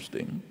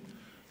interesting.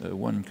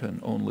 One can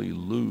only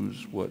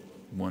lose what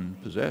one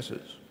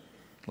possesses.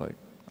 Like,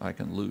 I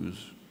can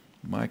lose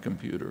my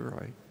computer,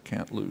 I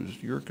can't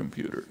lose your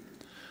computer.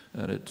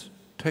 And it's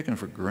taken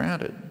for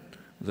granted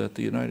that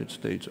the United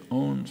States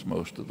owns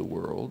most of the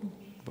world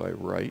by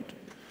right,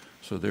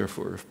 so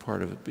therefore if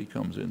part of it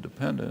becomes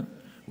independent,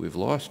 we've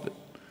lost it.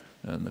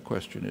 And the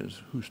question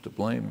is, who's to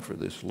blame for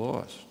this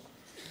loss?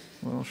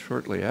 Well,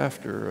 shortly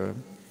after,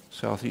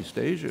 Southeast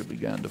Asia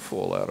began to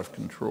fall out of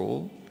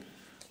control,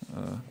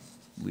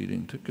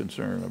 leading to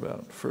concern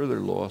about further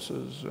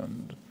losses.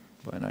 And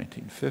by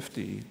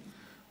 1950,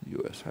 the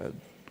U.S. had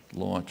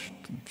launched,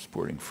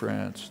 supporting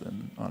France,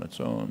 then on its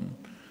own,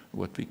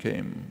 what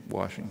became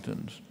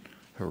Washington's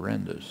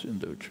horrendous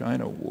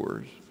Indochina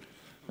wars,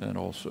 and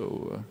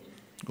also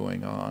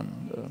going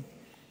on.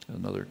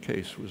 Another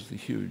case was the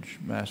huge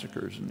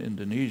massacres in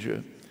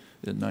Indonesia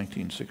in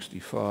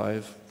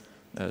 1965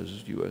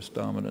 as U.S.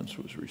 dominance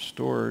was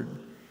restored,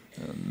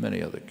 and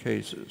many other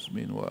cases.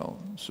 Meanwhile,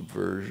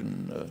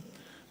 subversion,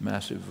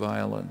 massive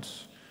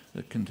violence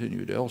that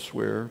continued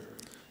elsewhere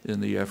in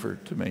the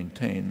effort to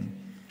maintain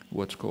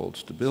what's called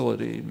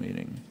stability,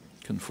 meaning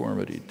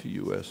conformity to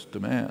U.S.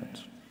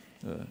 demands.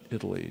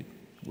 Italy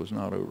was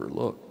not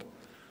overlooked.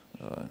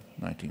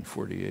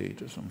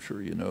 1948, as I'm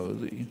sure you know,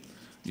 the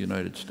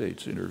United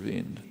States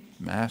intervened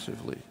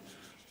massively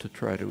to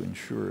try to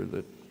ensure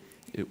that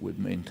it would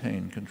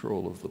maintain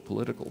control of the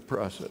political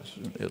process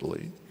in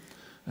Italy.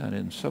 And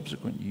in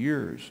subsequent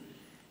years,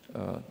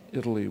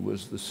 Italy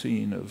was the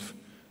scene of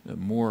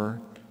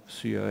more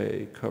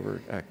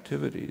CIA-covered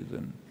activity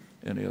than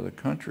any other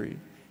country,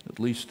 at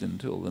least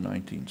until the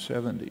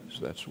 1970s.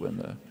 That's when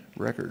the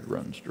record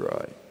runs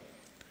dry.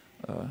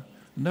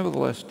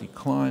 Nevertheless,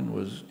 decline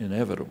was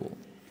inevitable.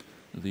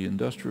 The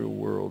industrial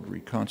world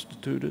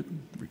reconstituted,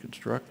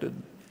 reconstructed,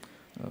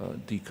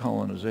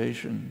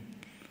 decolonization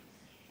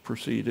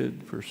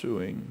proceeded,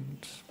 pursuing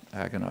its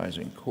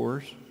agonizing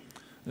course.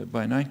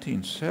 By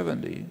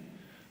 1970,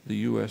 the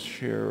U.S.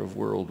 share of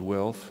world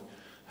wealth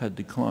had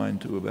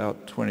declined to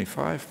about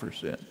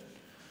 25%.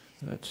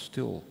 That's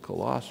still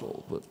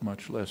colossal, but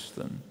much less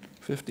than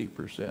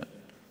 50%.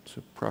 It's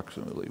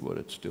approximately what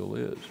it still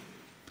is.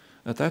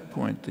 At that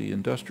point, the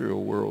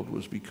industrial world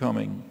was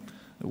becoming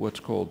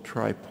what's called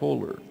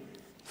tripolar,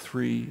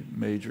 three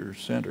major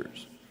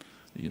centers: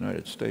 the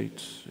United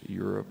States,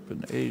 Europe,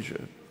 and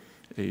Asia.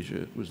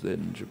 Asia was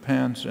then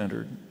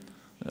Japan-centered,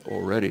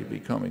 already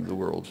becoming the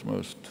world's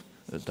most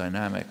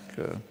dynamic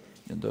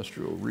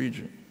industrial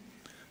region.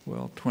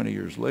 Well, 20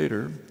 years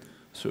later,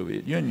 the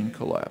Soviet Union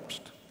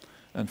collapsed.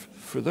 And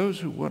for those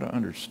who want to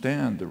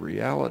understand the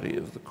reality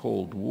of the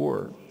Cold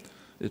War,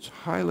 it's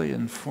highly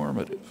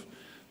informative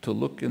to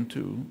look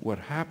into what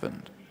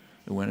happened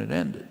when it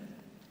ended.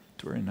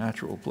 It's a very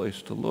natural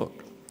place to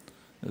look.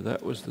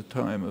 That was the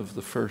time of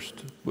the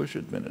first Bush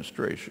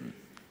administration,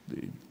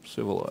 the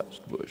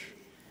civilized Bush.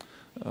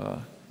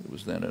 It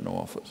was then in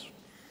office.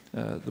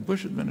 The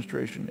Bush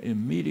administration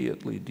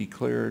immediately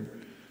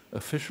declared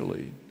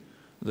officially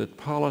that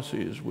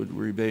policies would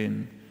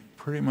remain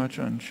pretty much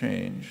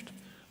unchanged,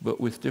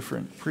 but with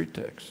different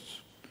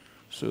pretexts.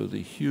 So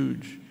the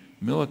huge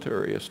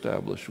military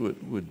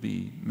establishment would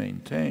be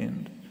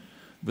maintained,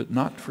 but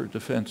not for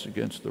defense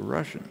against the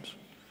Russians,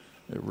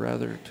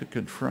 rather to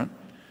confront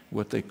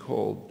what they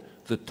called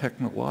the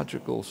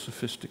technological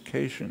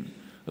sophistication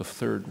of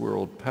third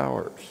world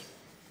powers.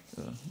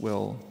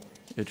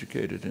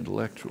 Well-educated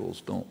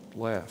intellectuals don't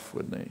laugh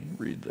when they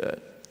read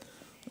that.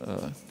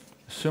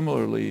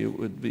 Similarly, it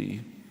would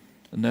be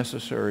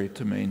necessary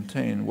to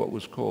maintain what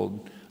was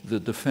called the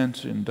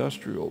defense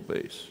industrial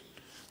base.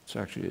 It's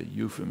actually a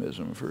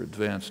euphemism for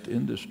advanced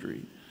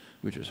industry,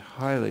 which is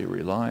highly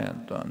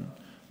reliant on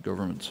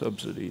government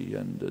subsidy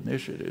and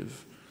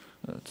initiative.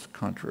 It's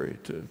contrary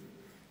to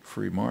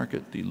free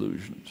market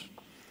delusions.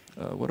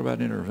 What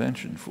about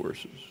intervention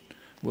forces?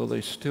 Well,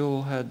 they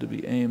still had to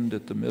be aimed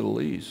at the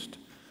Middle East,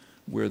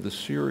 where the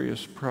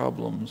serious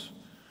problems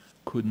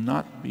could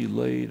not be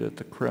laid at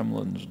the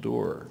Kremlin's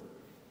door.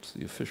 It's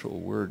the official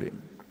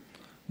wording.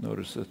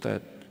 Notice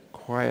that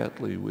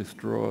quietly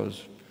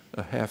withdraws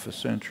a half a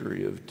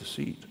century of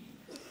deceit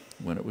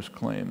when it was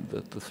claimed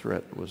that the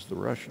threat was the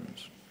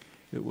Russians.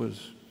 It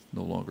was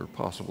no longer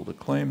possible to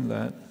claim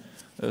that,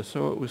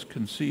 so it was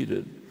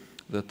conceded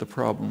that the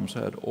problems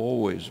had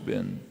always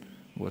been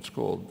what's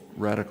called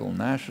radical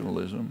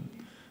nationalism,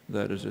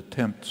 that is,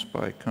 attempts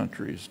by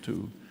countries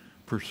to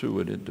pursue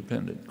an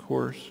independent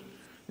course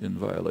in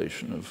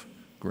violation of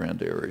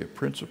grand area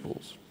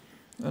principles,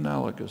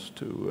 analogous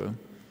to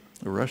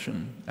the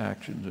Russian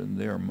actions in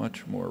their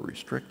much more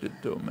restricted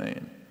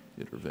domain,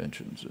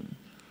 interventions in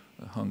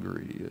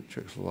Hungary,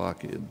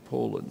 Czechoslovakia, and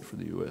Poland for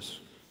the U.S.,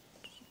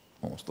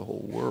 almost the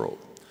whole world.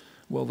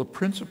 Well, the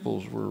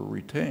principles were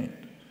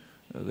retained.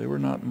 They were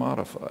not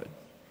modified.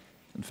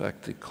 In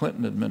fact, the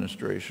Clinton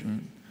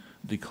administration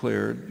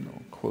declared,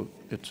 I'll quote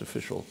its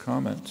official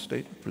comment,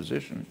 statement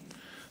position,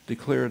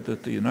 declared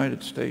that the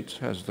United States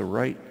has the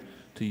right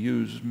to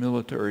use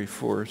military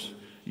force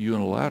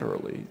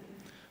unilaterally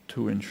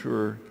to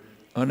ensure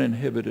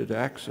uninhibited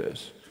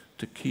access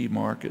to key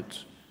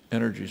markets,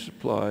 energy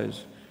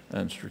supplies,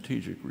 and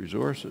strategic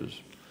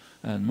resources,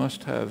 and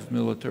must have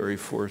military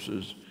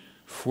forces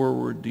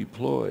forward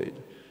deployed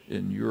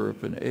in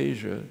Europe and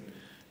Asia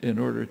in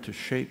order to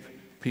shape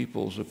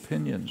people's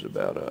opinions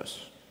about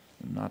us,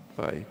 not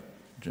by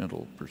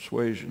gentle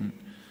persuasion,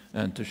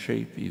 and to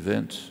shape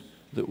events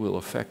that will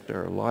affect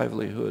our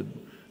livelihood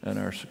and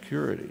our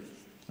security.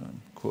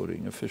 I'm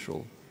quoting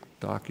official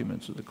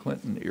documents of the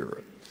Clinton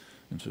era.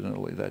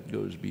 Incidentally, that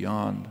goes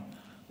beyond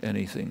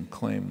anything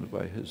claimed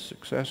by his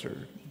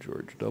successor,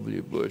 George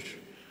W. Bush.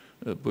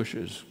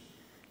 Bush's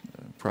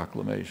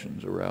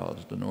proclamations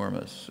aroused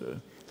enormous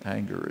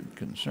anger and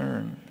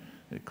concern.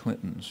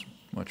 Clinton's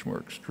much more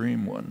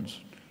extreme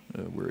ones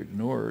were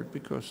ignored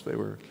because they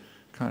were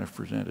kind of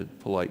presented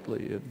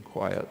politely and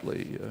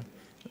quietly,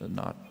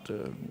 not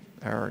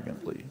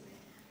arrogantly.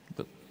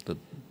 But the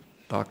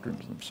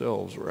doctrines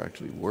themselves were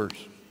actually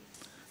worse.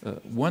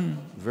 One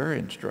very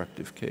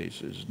instructive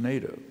case is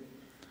NATO.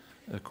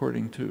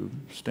 According to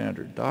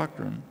standard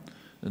doctrine,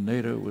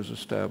 NATO was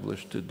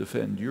established to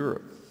defend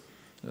Europe,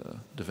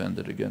 defend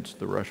it against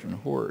the Russian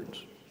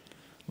hordes.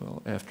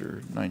 Well,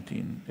 after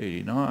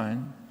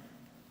 1989,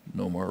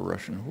 no more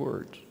Russian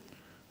hordes.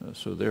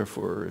 So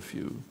therefore, if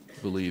you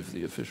believe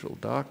the official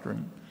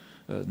doctrine,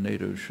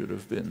 NATO should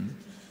have been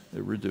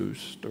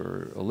reduced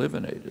or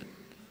eliminated.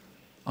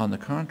 On the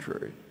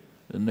contrary,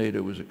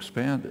 NATO was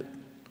expanded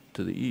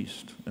to the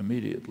east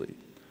immediately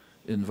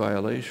in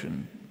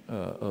violation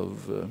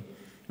of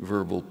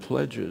verbal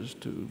pledges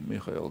to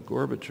Mikhail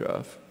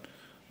Gorbachev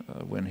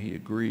when he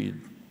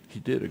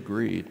did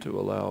agree to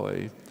allow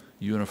a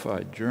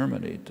unified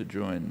Germany to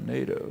join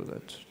NATO.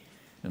 That's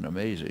an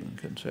amazing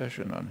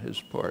concession on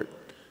his part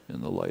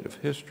in the light of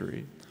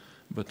history,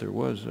 but there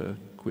was a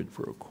quid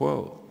pro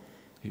quo.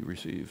 He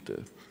received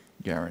a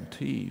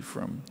guarantee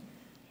from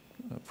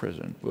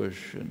President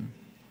Bush and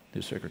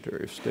his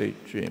Secretary of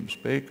State, James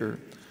Baker,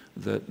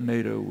 that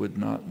NATO would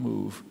not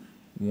move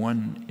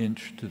 1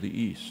 inch to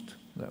the east.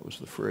 That was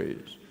the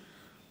phrase,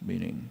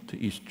 meaning to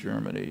East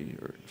Germany,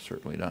 or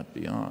certainly not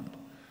beyond.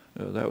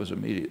 That was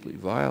immediately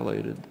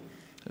violated.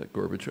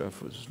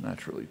 Gorbachev was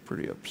naturally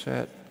pretty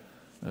upset,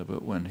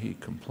 but when he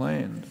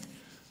complained,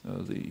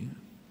 the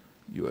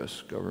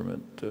U.S.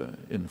 government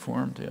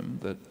informed him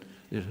that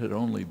it had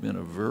only been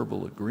a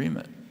verbal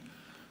agreement,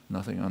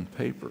 nothing on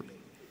paper.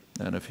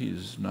 And if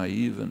he's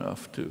naive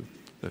enough to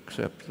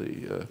accept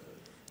the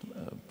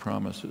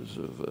promises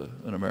of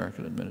an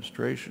American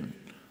administration,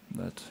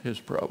 that's his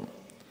problem.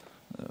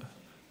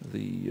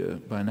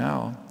 By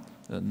now,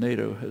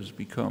 NATO has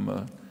become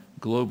a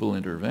global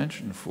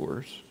intervention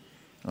force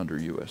under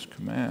U.S.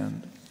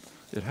 command.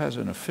 It has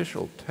an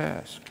official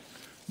task,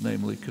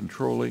 namely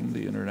controlling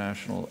the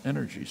international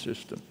energy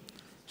system,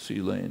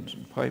 sea lanes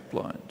and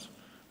pipelines,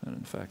 and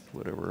in fact,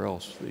 whatever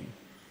else the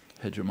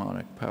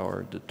hegemonic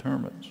power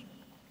determines.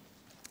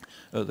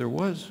 There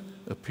was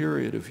a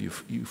period of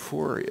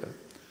euphoria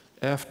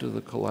after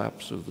the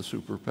collapse of the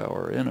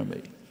superpower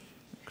enemy.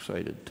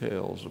 Excited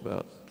tales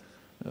about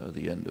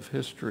the end of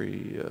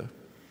history,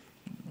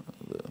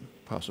 the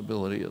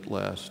possibility at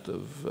last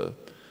of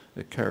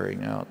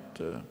carrying out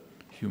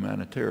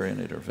humanitarian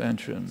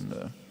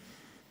intervention,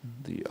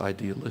 the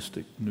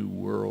idealistic new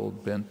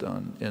world bent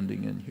on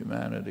ending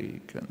inhumanity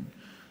can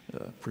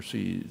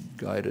proceed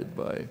guided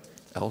by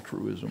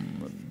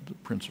altruism and the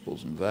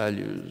principles and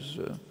values.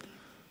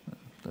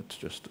 That's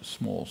just a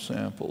small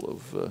sample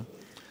of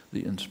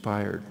the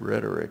inspired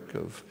rhetoric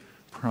of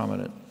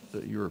prominent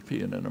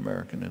European and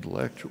American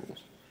intellectuals.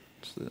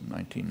 It's the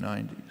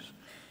 1990s.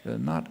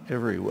 Not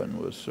everyone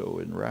was so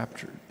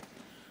enraptured.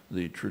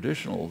 The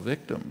traditional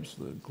victims,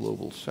 the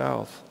global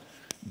South,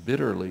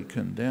 bitterly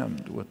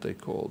condemned what they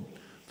called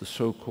the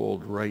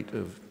so-called right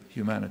of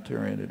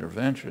humanitarian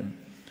intervention,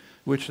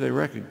 which they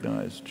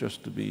recognized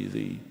just to be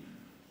the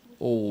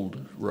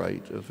old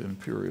right of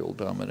imperial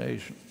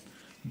domination.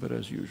 But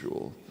as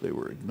usual, they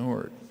were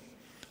ignored.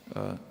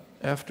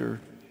 After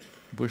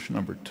Bush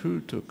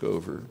 #2 took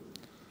over,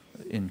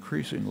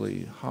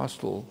 increasingly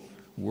hostile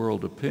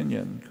world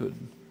opinion could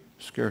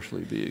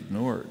scarcely be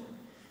ignored,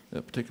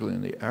 particularly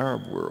in the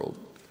Arab world.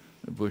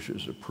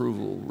 Bush's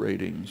approval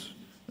ratings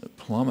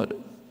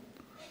plummeted.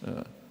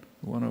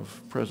 One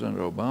of President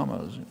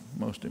Obama's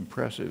most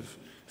impressive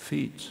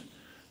feats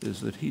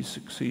is that he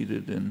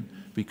succeeded in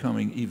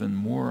becoming even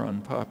more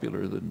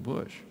unpopular than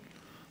Bush.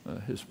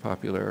 His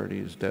popularity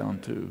is down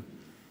to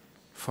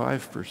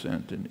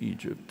 5% in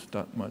Egypt,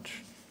 not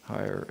much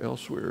higher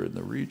elsewhere in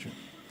the region.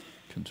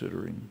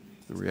 Considering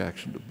the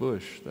reaction to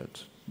Bush,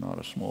 that's not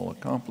a small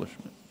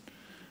accomplishment.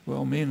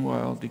 Well,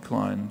 meanwhile,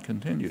 decline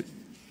continued.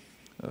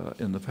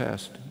 In the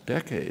past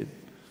decade,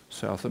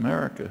 South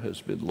America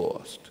has been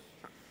lost.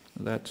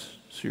 That's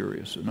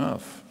serious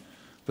enough,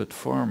 but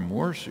far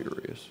more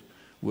serious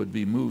would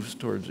be moves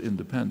towards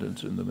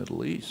independence in the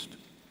Middle East.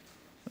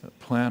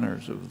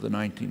 Planners of the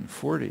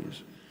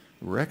 1940s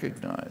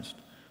recognized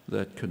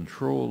that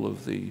control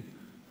of the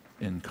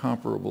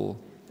incomparable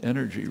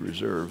energy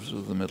reserves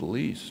of the Middle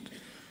East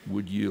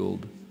would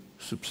yield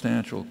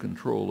substantial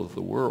control of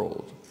the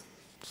world.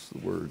 It's the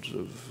words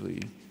of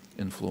the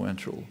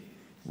influential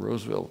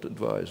Roosevelt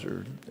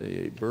advisor,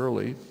 A.A.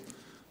 Burley,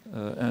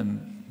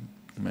 and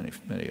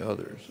many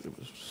others. It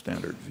was a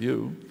standard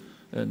view.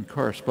 And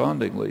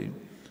correspondingly,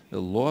 a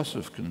loss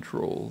of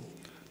control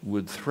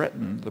would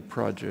threaten the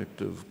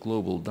project of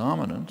global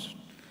dominance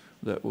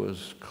that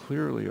was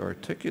clearly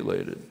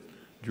articulated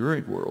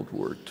during World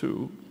War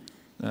II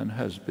and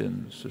has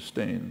been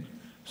sustained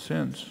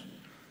since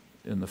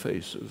in the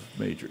face of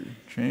major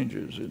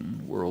changes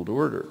in world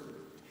order.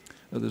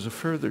 There's a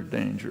further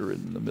danger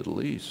in the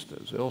Middle East,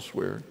 as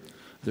elsewhere.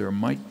 There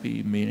might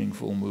be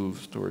meaningful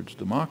moves towards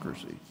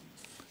democracy,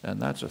 and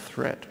that's a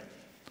threat.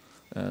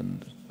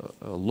 And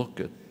a look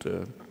at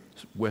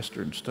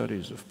Western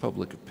studies of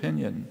public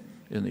opinion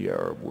in the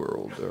Arab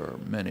world, there are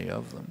many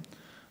of them,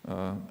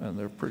 and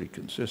they're pretty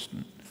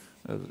consistent.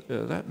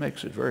 That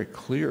makes it very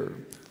clear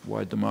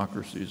why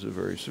democracy is a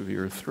very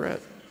severe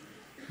threat.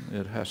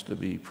 It has to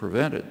be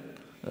prevented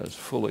as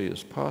fully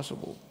as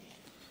possible.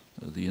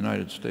 The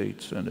United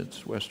States and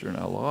its Western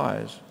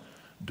allies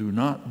do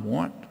not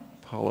want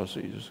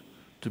policies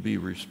to be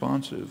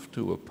responsive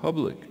to a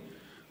public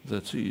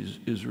that sees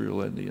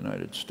Israel and the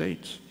United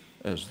States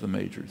as the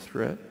major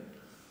threat,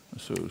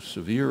 so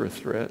severe a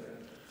threat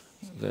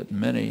that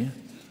many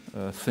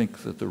think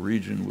that the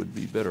region would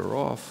be better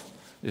off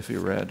if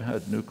Iran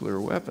had nuclear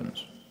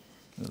weapons.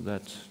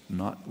 That's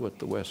not what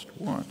the West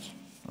wants,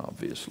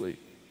 obviously.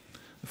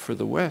 For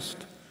the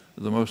West,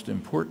 the most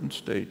important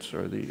states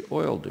are the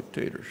oil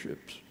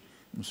dictatorships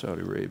in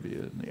Saudi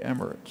Arabia and the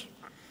Emirates.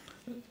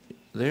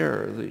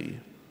 There, the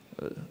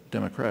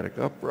democratic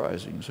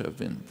uprisings have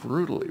been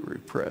brutally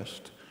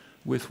repressed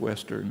with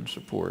Western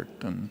support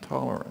and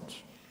tolerance.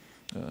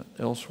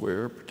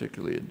 Elsewhere,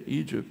 particularly in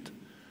Egypt,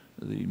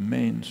 the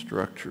main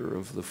structure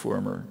of the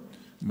former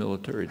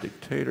military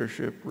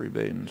dictatorship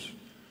remains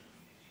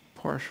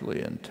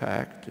partially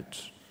intact.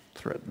 It's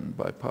threatened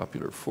by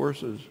popular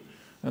forces,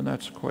 and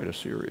that's quite a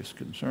serious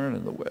concern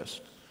in the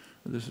West.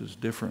 This is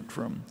different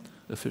from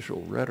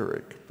official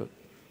rhetoric, but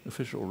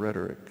official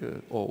rhetoric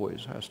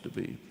always has to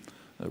be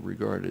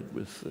regarded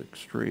with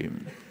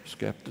extreme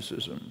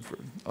skepticism for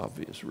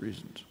obvious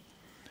reasons.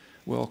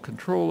 Well,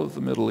 control of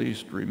the Middle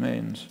East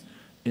remains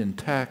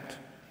intact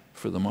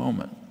for the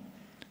moment.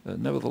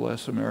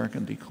 Nevertheless,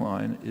 American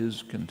decline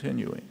is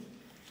continuing.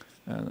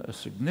 And a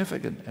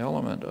significant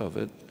element of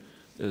it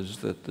is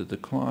that the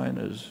decline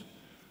is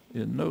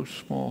in no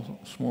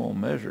small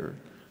measure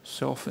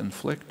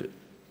self-inflicted.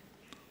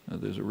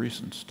 There's a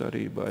recent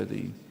study by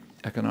the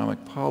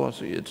Economic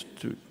Policy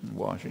Institute in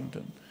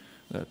Washington.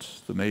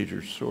 That's the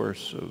major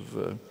source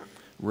of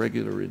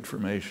regular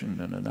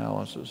information and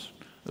analysis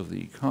of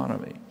the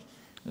economy.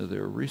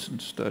 Their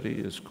recent study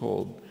is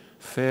called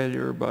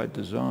Failure by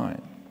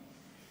Design.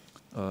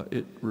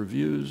 It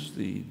reviews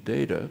the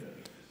data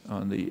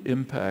on the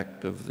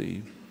impact of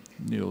the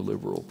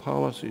neoliberal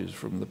policies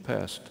from the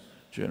past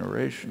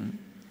generation.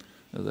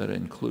 That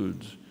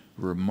includes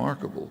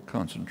remarkable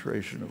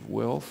concentration of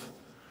wealth,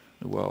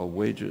 while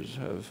wages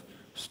have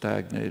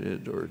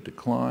stagnated or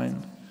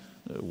declined,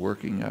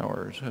 working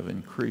hours have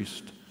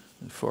increased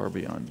far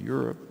beyond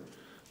Europe,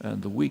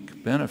 and the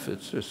weak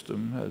benefit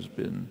system has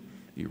been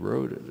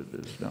eroded.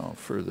 It is now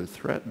further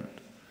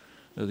threatened.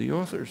 The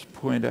authors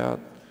point out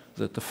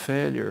that the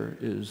failure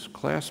is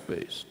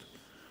class-based.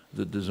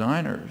 The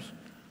designers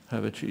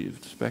have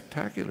achieved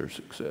spectacular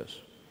success,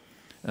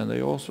 and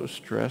they also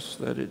stress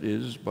that it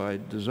is by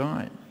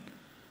design.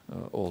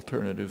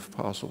 Alternative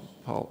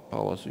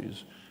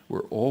policies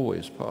were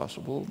always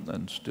possible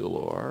and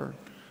still are,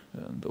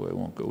 and though I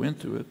won't go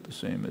into it, the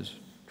same is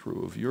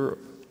true of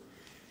Europe.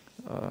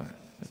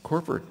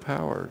 Corporate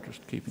power,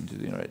 just keeping to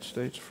the United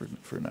States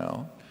for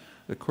now,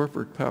 the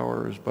corporate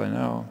power is by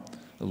now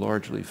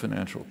largely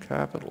financial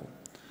capital.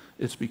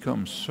 It's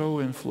become so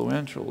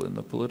influential in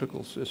the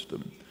political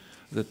system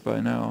that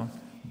by now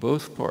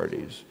both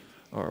parties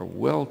are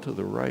well to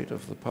the right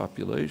of the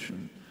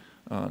population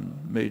on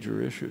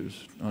major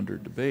issues under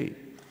debate.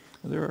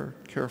 There are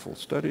careful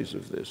studies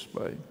of this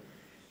by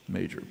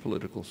major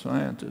political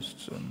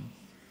scientists, and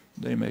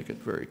they make it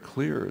very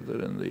clear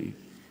that in the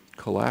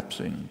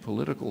collapsing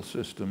political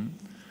system,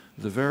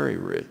 the very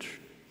rich,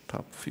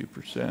 top few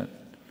percent,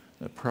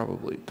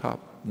 probably top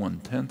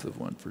 1/10 of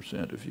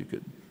 1% if you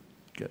could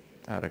get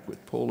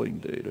adequate polling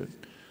data,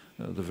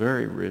 the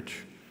very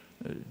rich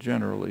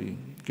generally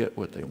get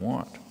what they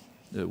want,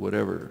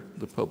 whatever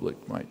the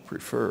public might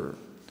prefer.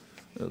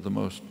 The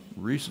most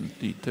recent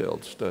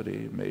detailed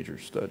study, major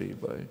study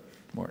by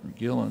Martin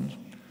Gilens,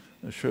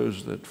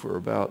 shows that for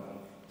about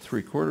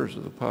 3/4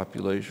 of the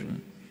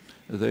population,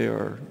 they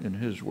are, in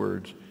his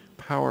words,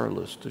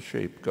 powerless to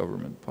shape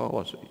government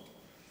policy.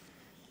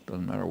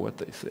 Doesn't matter what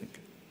they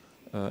think.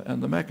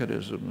 And the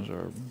mechanisms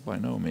are by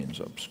no means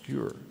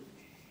obscure.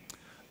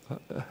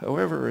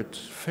 However, it's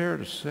fair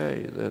to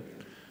say that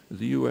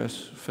the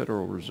U.S.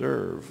 Federal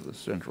Reserve, the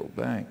central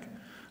bank,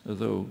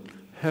 though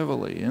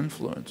heavily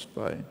influenced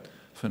by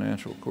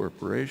financial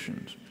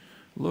corporations,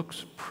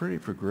 looks pretty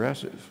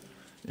progressive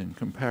in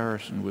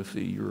comparison with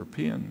the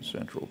European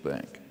Central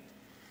Bank,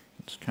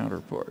 its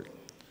counterpart.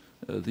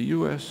 The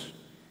U.S.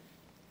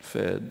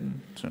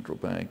 Fed, central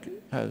bank,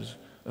 has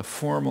a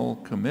formal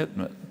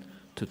commitment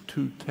to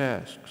two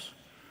tasks.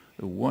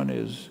 One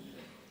is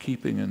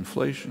keeping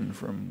inflation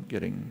from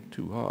getting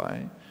too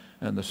high,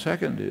 and the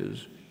second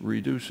is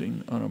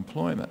reducing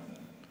unemployment.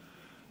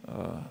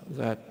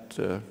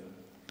 That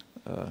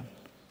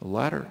The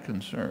latter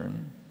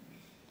concern,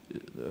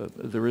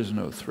 there is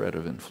no threat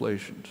of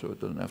inflation, so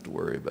it doesn't have to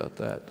worry about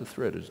that. The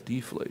threat is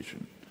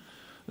deflation.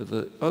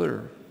 The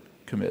other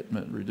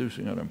commitment,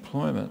 reducing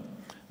unemployment,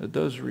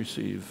 does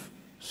receive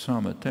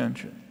some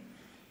attention.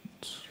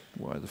 It's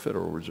why the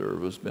Federal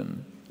Reserve has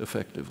been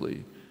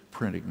effectively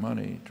printing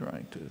money,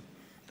 trying to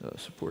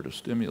support a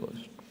stimulus.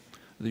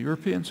 The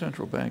European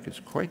Central Bank is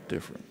quite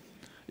different.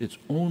 Its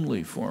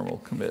only formal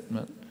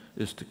commitment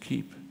is to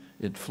keep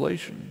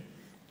inflation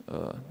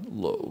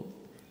low.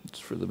 It's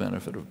for the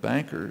benefit of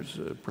bankers,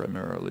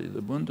 primarily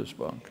the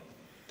Bundesbank.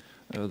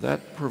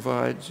 That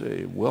provides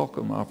a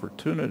welcome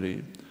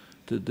opportunity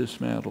to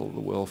dismantle the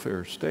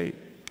welfare state,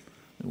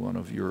 one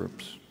of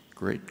Europe's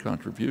great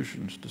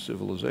contributions to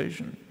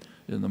civilization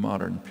in the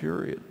modern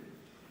period.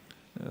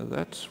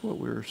 That's what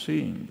we're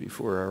seeing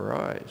before our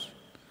eyes.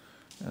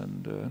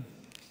 And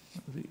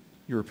the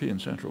European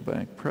Central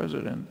Bank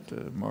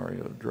President,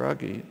 Mario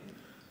Draghi,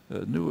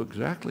 knew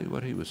exactly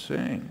what he was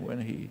saying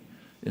when he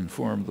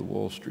informed the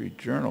Wall Street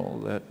Journal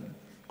that,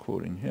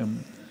 quoting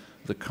him,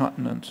 the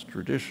continent's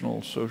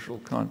traditional social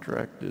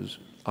contract is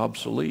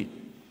obsolete,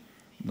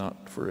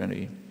 not for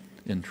any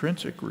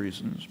intrinsic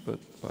reasons, but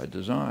by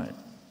design.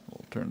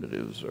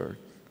 Alternatives are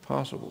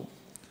possible.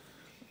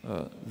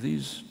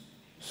 These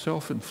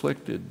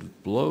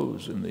self-inflicted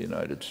blows in the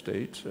United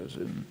States, as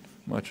in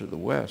much of the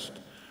West,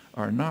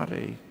 are not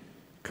a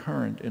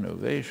current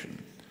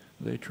innovation.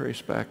 They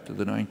trace back to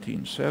the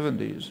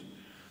 1970s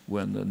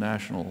when the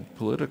national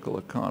political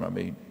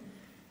economy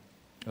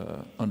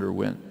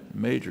underwent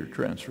major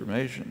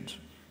transformations.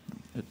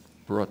 It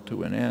brought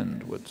to an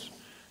end what's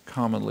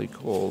commonly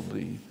called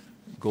the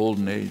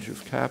golden age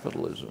of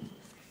capitalism.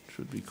 It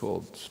should be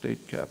called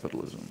state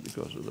capitalism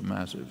because of the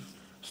massive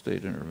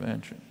state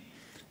intervention.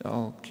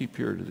 I'll keep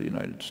here to the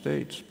United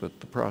States, but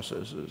the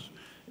process is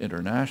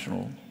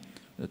international,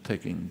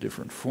 taking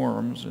different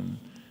forms in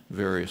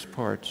various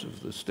parts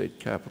of the state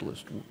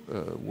capitalist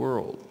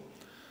world.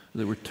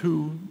 There were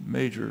two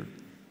major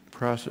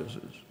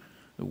processes.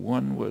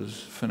 One was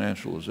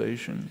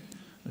financialization.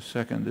 The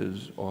second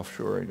is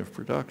offshoring of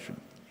production.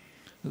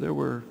 There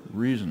were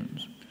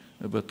reasons,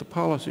 but the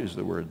policies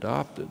that were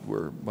adopted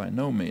were by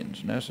no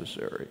means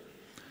necessary.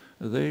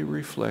 They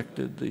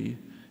reflected the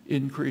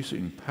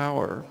increasing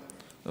power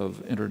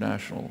of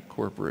international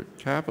corporate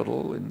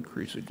capital,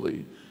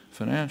 increasingly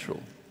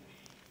financial.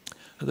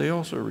 They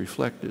also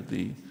reflected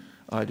the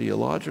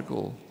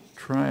ideological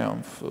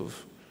triumph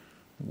of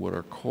what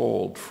are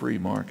called free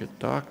market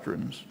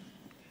doctrines,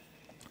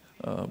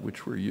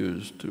 which were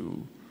used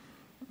to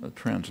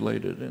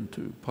translate it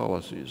into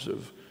policies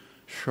of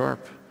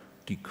sharp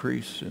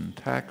decrease in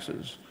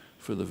taxes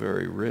for the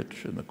very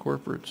rich in the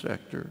corporate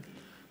sector,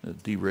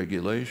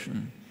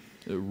 deregulation,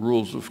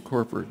 rules of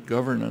corporate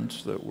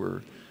governance that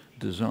were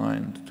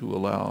designed to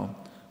allow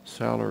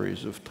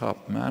salaries of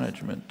top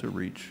management to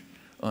reach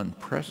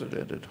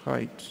unprecedented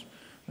heights,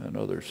 and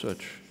other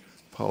such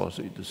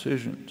policy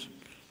decisions.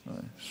 I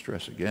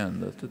stress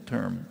again that the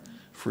term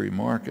free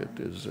market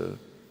is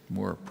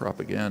more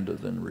propaganda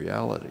than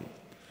reality.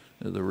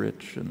 The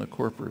rich in the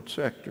corporate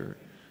sector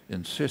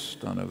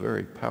insist on a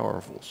very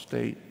powerful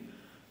state,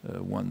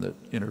 one that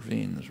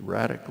intervenes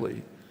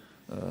radically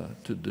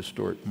to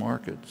distort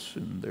markets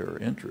in their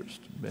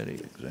interest. Many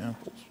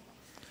examples.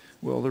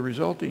 Well, the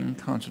resulting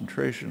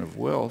concentration of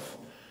wealth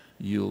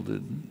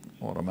yielded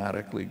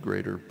automatically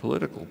greater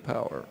political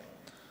power.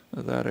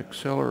 That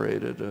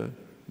accelerated a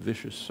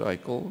vicious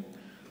cycle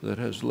that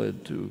has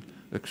led to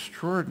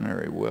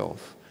extraordinary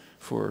wealth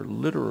for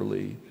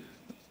literally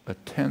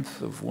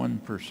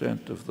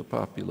 0.1% of the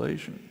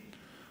population.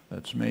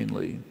 That's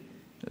mainly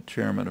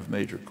chairmen of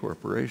major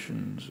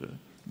corporations,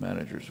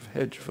 managers of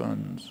hedge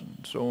funds,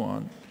 and so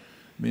on.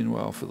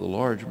 Meanwhile, for the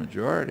large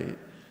majority,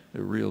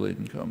 their real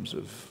incomes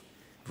have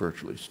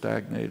virtually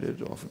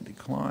stagnated, often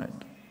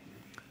declined.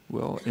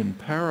 Well, in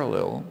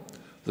parallel,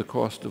 the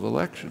cost of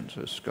elections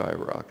has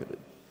skyrocketed.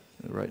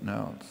 Right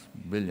now, it's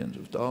billions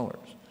of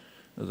dollars.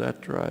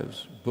 That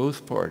drives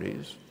both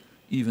parties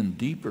even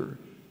deeper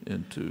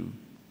into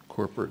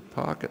corporate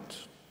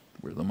pockets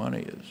where the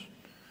money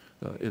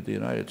is. In the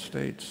United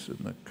States,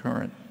 in the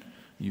current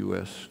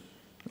U.S.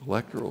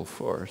 electoral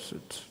farce,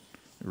 it's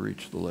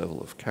reached the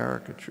level of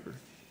caricature,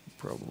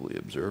 probably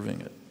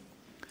observing it.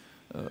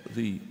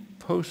 The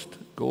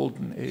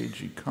post-Golden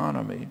Age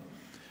economy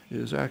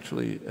is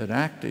actually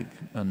enacting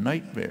a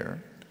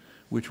nightmare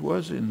which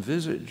was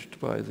envisaged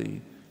by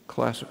the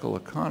classical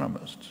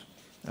economists,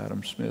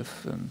 Adam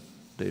Smith and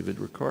David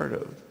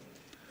Ricardo.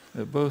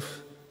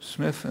 Both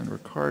Smith and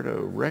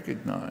Ricardo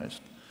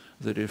recognized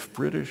that if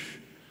British,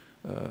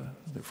 they're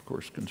of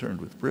course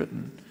concerned with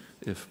Britain,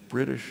 if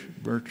British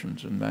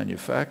merchants and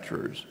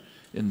manufacturers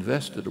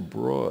invested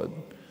abroad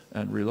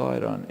and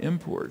relied on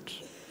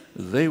imports,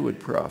 they would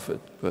profit,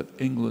 but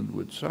England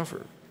would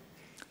suffer.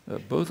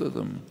 Both of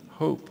them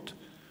hoped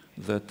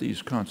that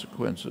these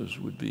consequences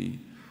would be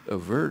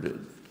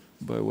averted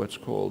by what's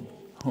called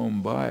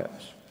home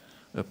bias,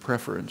 a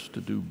preference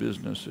to do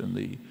business in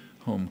the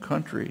home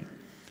country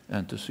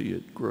and to see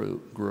it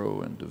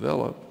grow and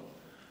develop,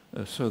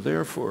 So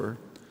therefore,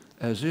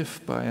 as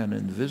if by an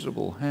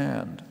invisible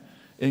hand,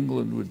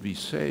 England would be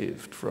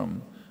saved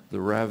from the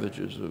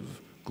ravages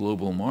of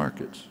global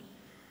markets.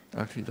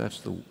 Actually,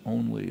 that's the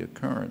only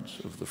occurrence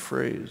of the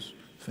phrase,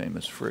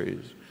 famous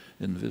phrase,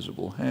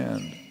 invisible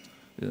hand,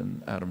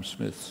 in Adam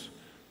Smith's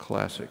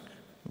classic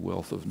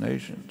Wealth of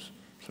Nations.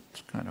 So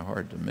it's kind of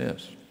hard to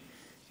miss.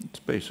 It's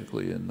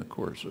basically in the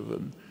course of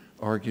an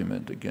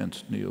argument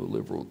against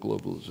neoliberal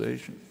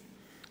globalization.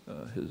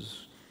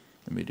 His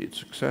immediate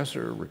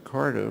successor,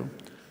 Ricardo,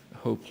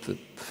 hoped that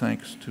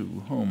thanks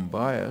to home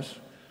bias,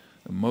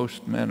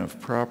 most men of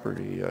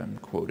property, I'm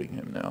quoting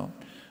him now,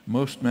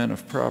 most men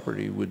of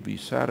property would be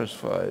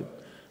satisfied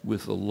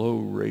with the low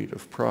rate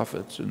of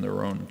profits in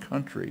their own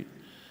country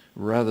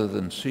rather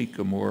than seek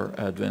a more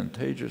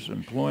advantageous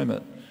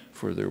employment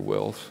for their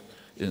wealth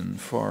in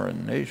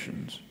foreign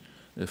nations,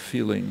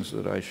 feelings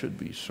that I should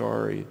be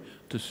sorry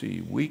to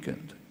see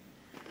weakened.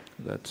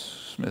 That's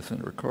Smith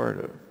and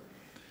Ricardo.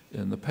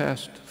 In the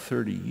past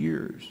 30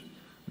 years,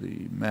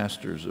 the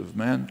masters of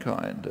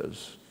mankind,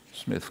 as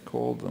Smith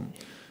called them,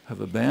 have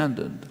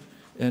abandoned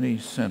any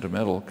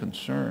sentimental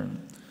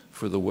concern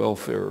for the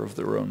welfare of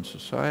their own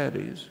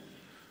societies,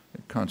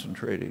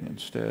 concentrating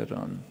instead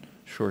on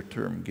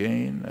short-term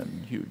gain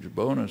and huge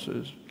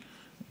bonuses,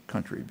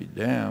 country be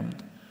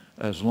damned,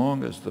 as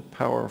long as the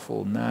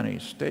powerful nanny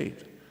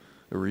state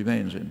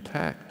remains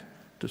intact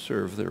to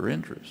serve their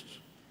interests.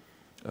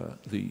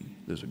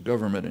 There's a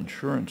government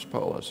insurance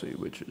policy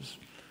which is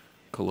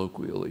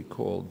colloquially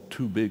called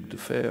too big to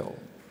fail,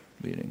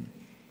 meaning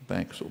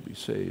banks will be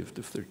saved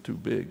if they're too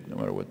big, no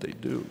matter what they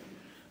do.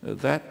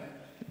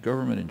 That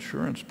government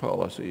insurance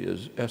policy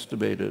is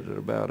estimated at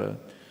about a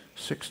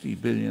 $60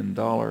 billion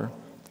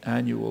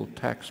annual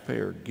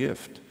taxpayer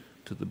gift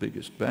to the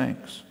biggest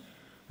banks,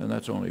 and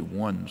that's only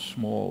one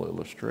small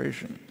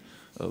illustration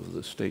of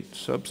the state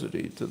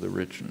subsidy to the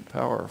rich and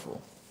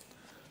powerful.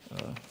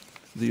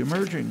 The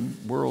emerging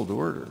world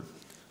order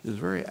is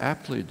very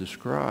aptly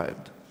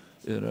described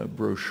in a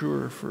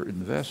brochure for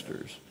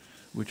investors,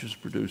 which was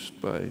produced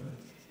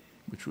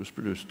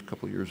a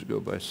couple of years ago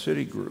by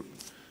Citigroup.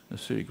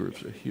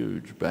 Citigroup's a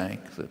huge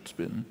bank that's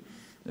been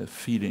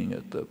feeding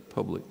at the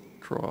public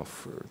trough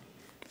for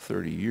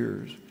 30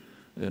 years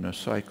in a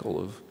cycle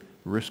of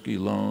risky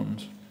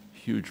loans,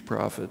 huge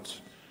profits,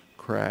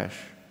 crash,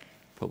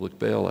 public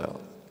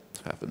bailout.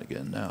 It's happened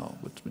again now.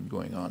 It's been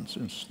going on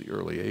since the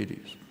early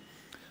 80s.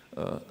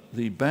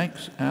 The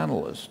bank's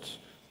analysts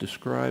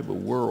describe a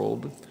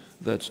world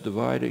that's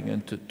dividing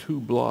into two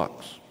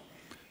blocks.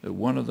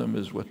 One of them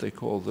is what they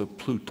call the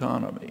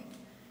plutonomy.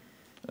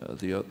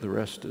 The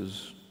rest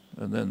is,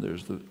 and then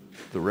there's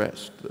the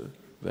rest, the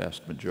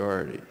vast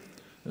majority.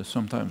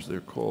 Sometimes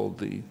they're called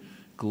the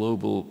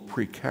global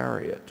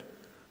precariat,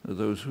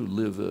 those who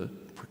live a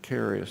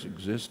precarious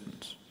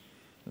existence,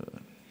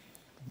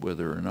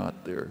 whether or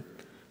not they're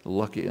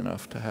lucky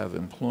enough to have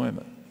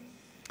employment.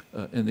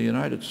 In the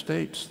United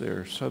States,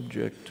 they're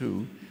subject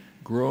to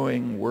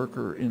growing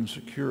worker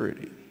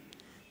insecurity.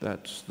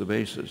 That's the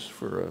basis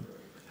for a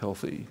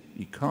healthy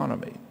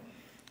economy,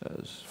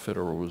 as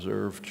Federal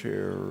Reserve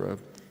Chair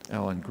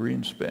Alan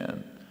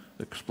Greenspan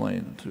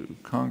explained to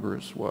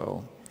Congress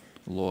while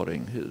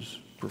lauding his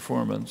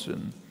performance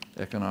in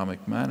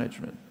economic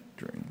management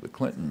during the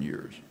Clinton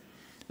years.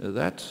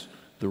 That's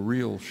the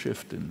real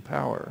shift in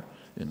power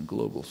in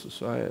global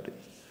society,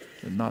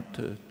 and not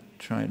to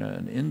China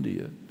and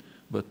India,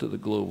 but to the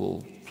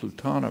global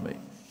plutonomy.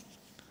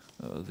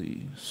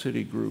 The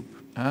Citigroup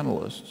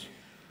analysts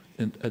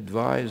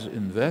advise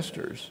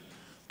investors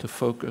to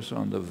focus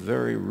on the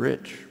very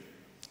rich.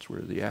 That's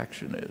where the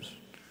action is.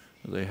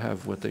 They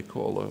have what they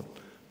call a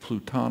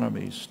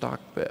plutonomy stock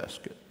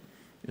basket,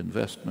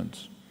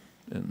 investments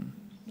in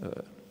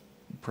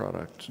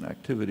products and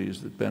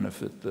activities that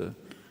benefit the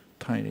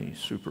tiny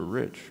super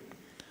rich.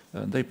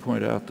 And they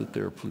point out that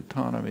their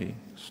plutonomy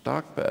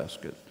stock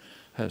basket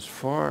has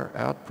far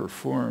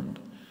outperformed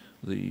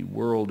the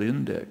world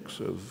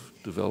index of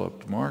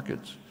developed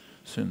markets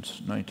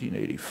since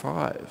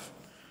 1985.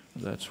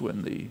 That's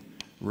when the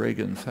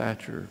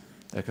Reagan-Thatcher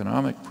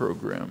economic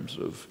programs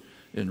of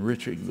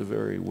enriching the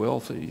very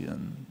wealthy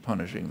and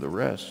punishing the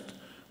rest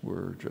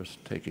were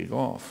just taking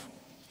off.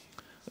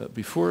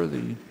 Before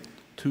the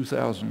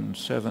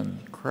 2007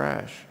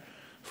 crash,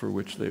 for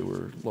which they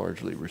were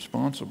largely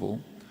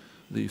responsible,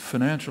 the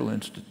financial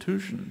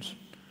institutions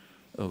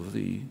of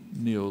the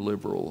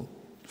neoliberal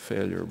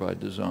failure by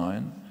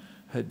design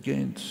had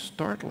gained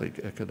startling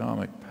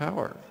economic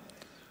power.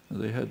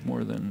 They had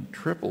more than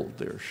tripled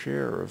their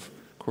share of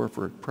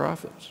corporate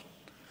profits.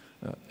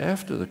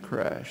 After the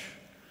crash,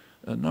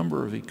 a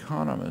number of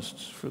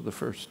economists, for the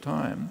first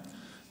time,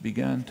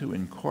 began to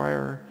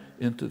inquire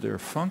into their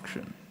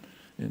function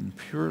in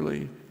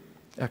purely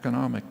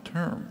economic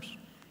terms,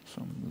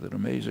 something that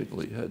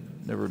amazingly had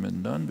never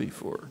been done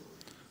before.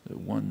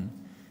 One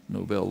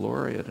Nobel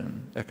laureate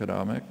in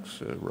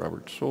economics,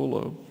 Robert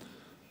Solow,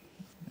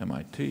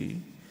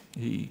 MIT,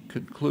 he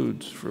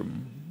concludes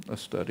from a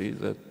study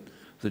that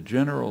the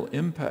general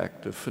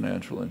impact of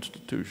financial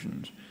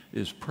institutions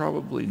is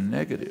probably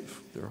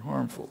negative. They're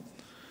harmful.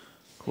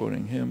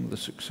 Quoting him, the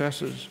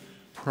successes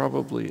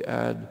probably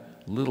add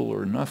little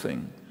or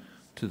nothing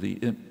to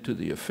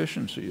the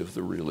efficiency of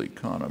the real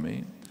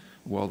economy,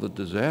 while the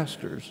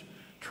disasters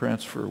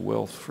transfer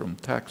wealth from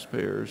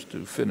taxpayers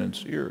to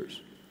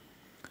financiers.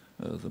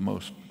 The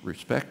most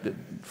respected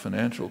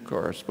financial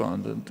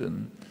correspondent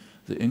in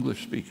the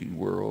English-speaking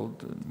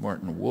world,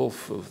 Martin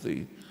Wolf of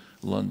the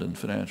London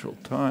Financial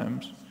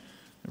Times,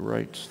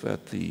 writes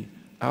that the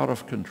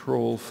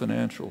out-of-control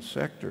financial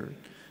sector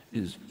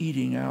is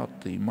eating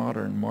out the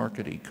modern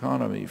market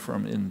economy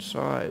from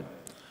inside,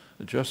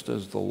 just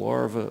as the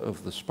larva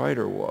of the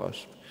spider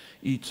wasp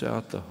eats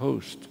out the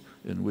host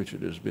in which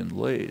it has been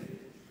laid.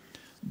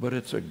 But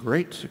it's a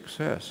great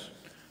success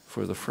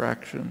for the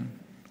fraction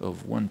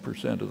of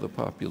 1% of the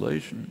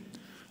population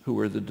who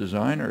are the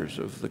designers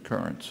of the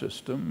current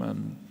system,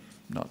 and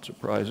not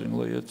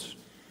surprisingly, its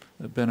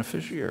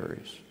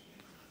beneficiaries.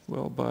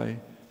 Well, by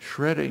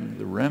shredding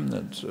the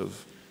remnants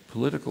of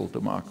political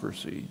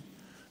democracy,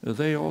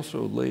 they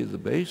also lay the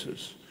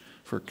basis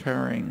for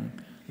carrying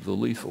the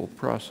lethal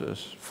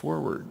process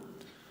forward,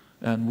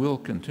 and will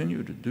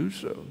continue to do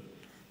so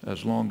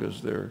as long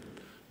as their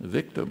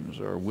victims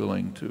are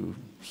willing to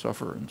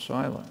suffer in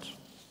silence.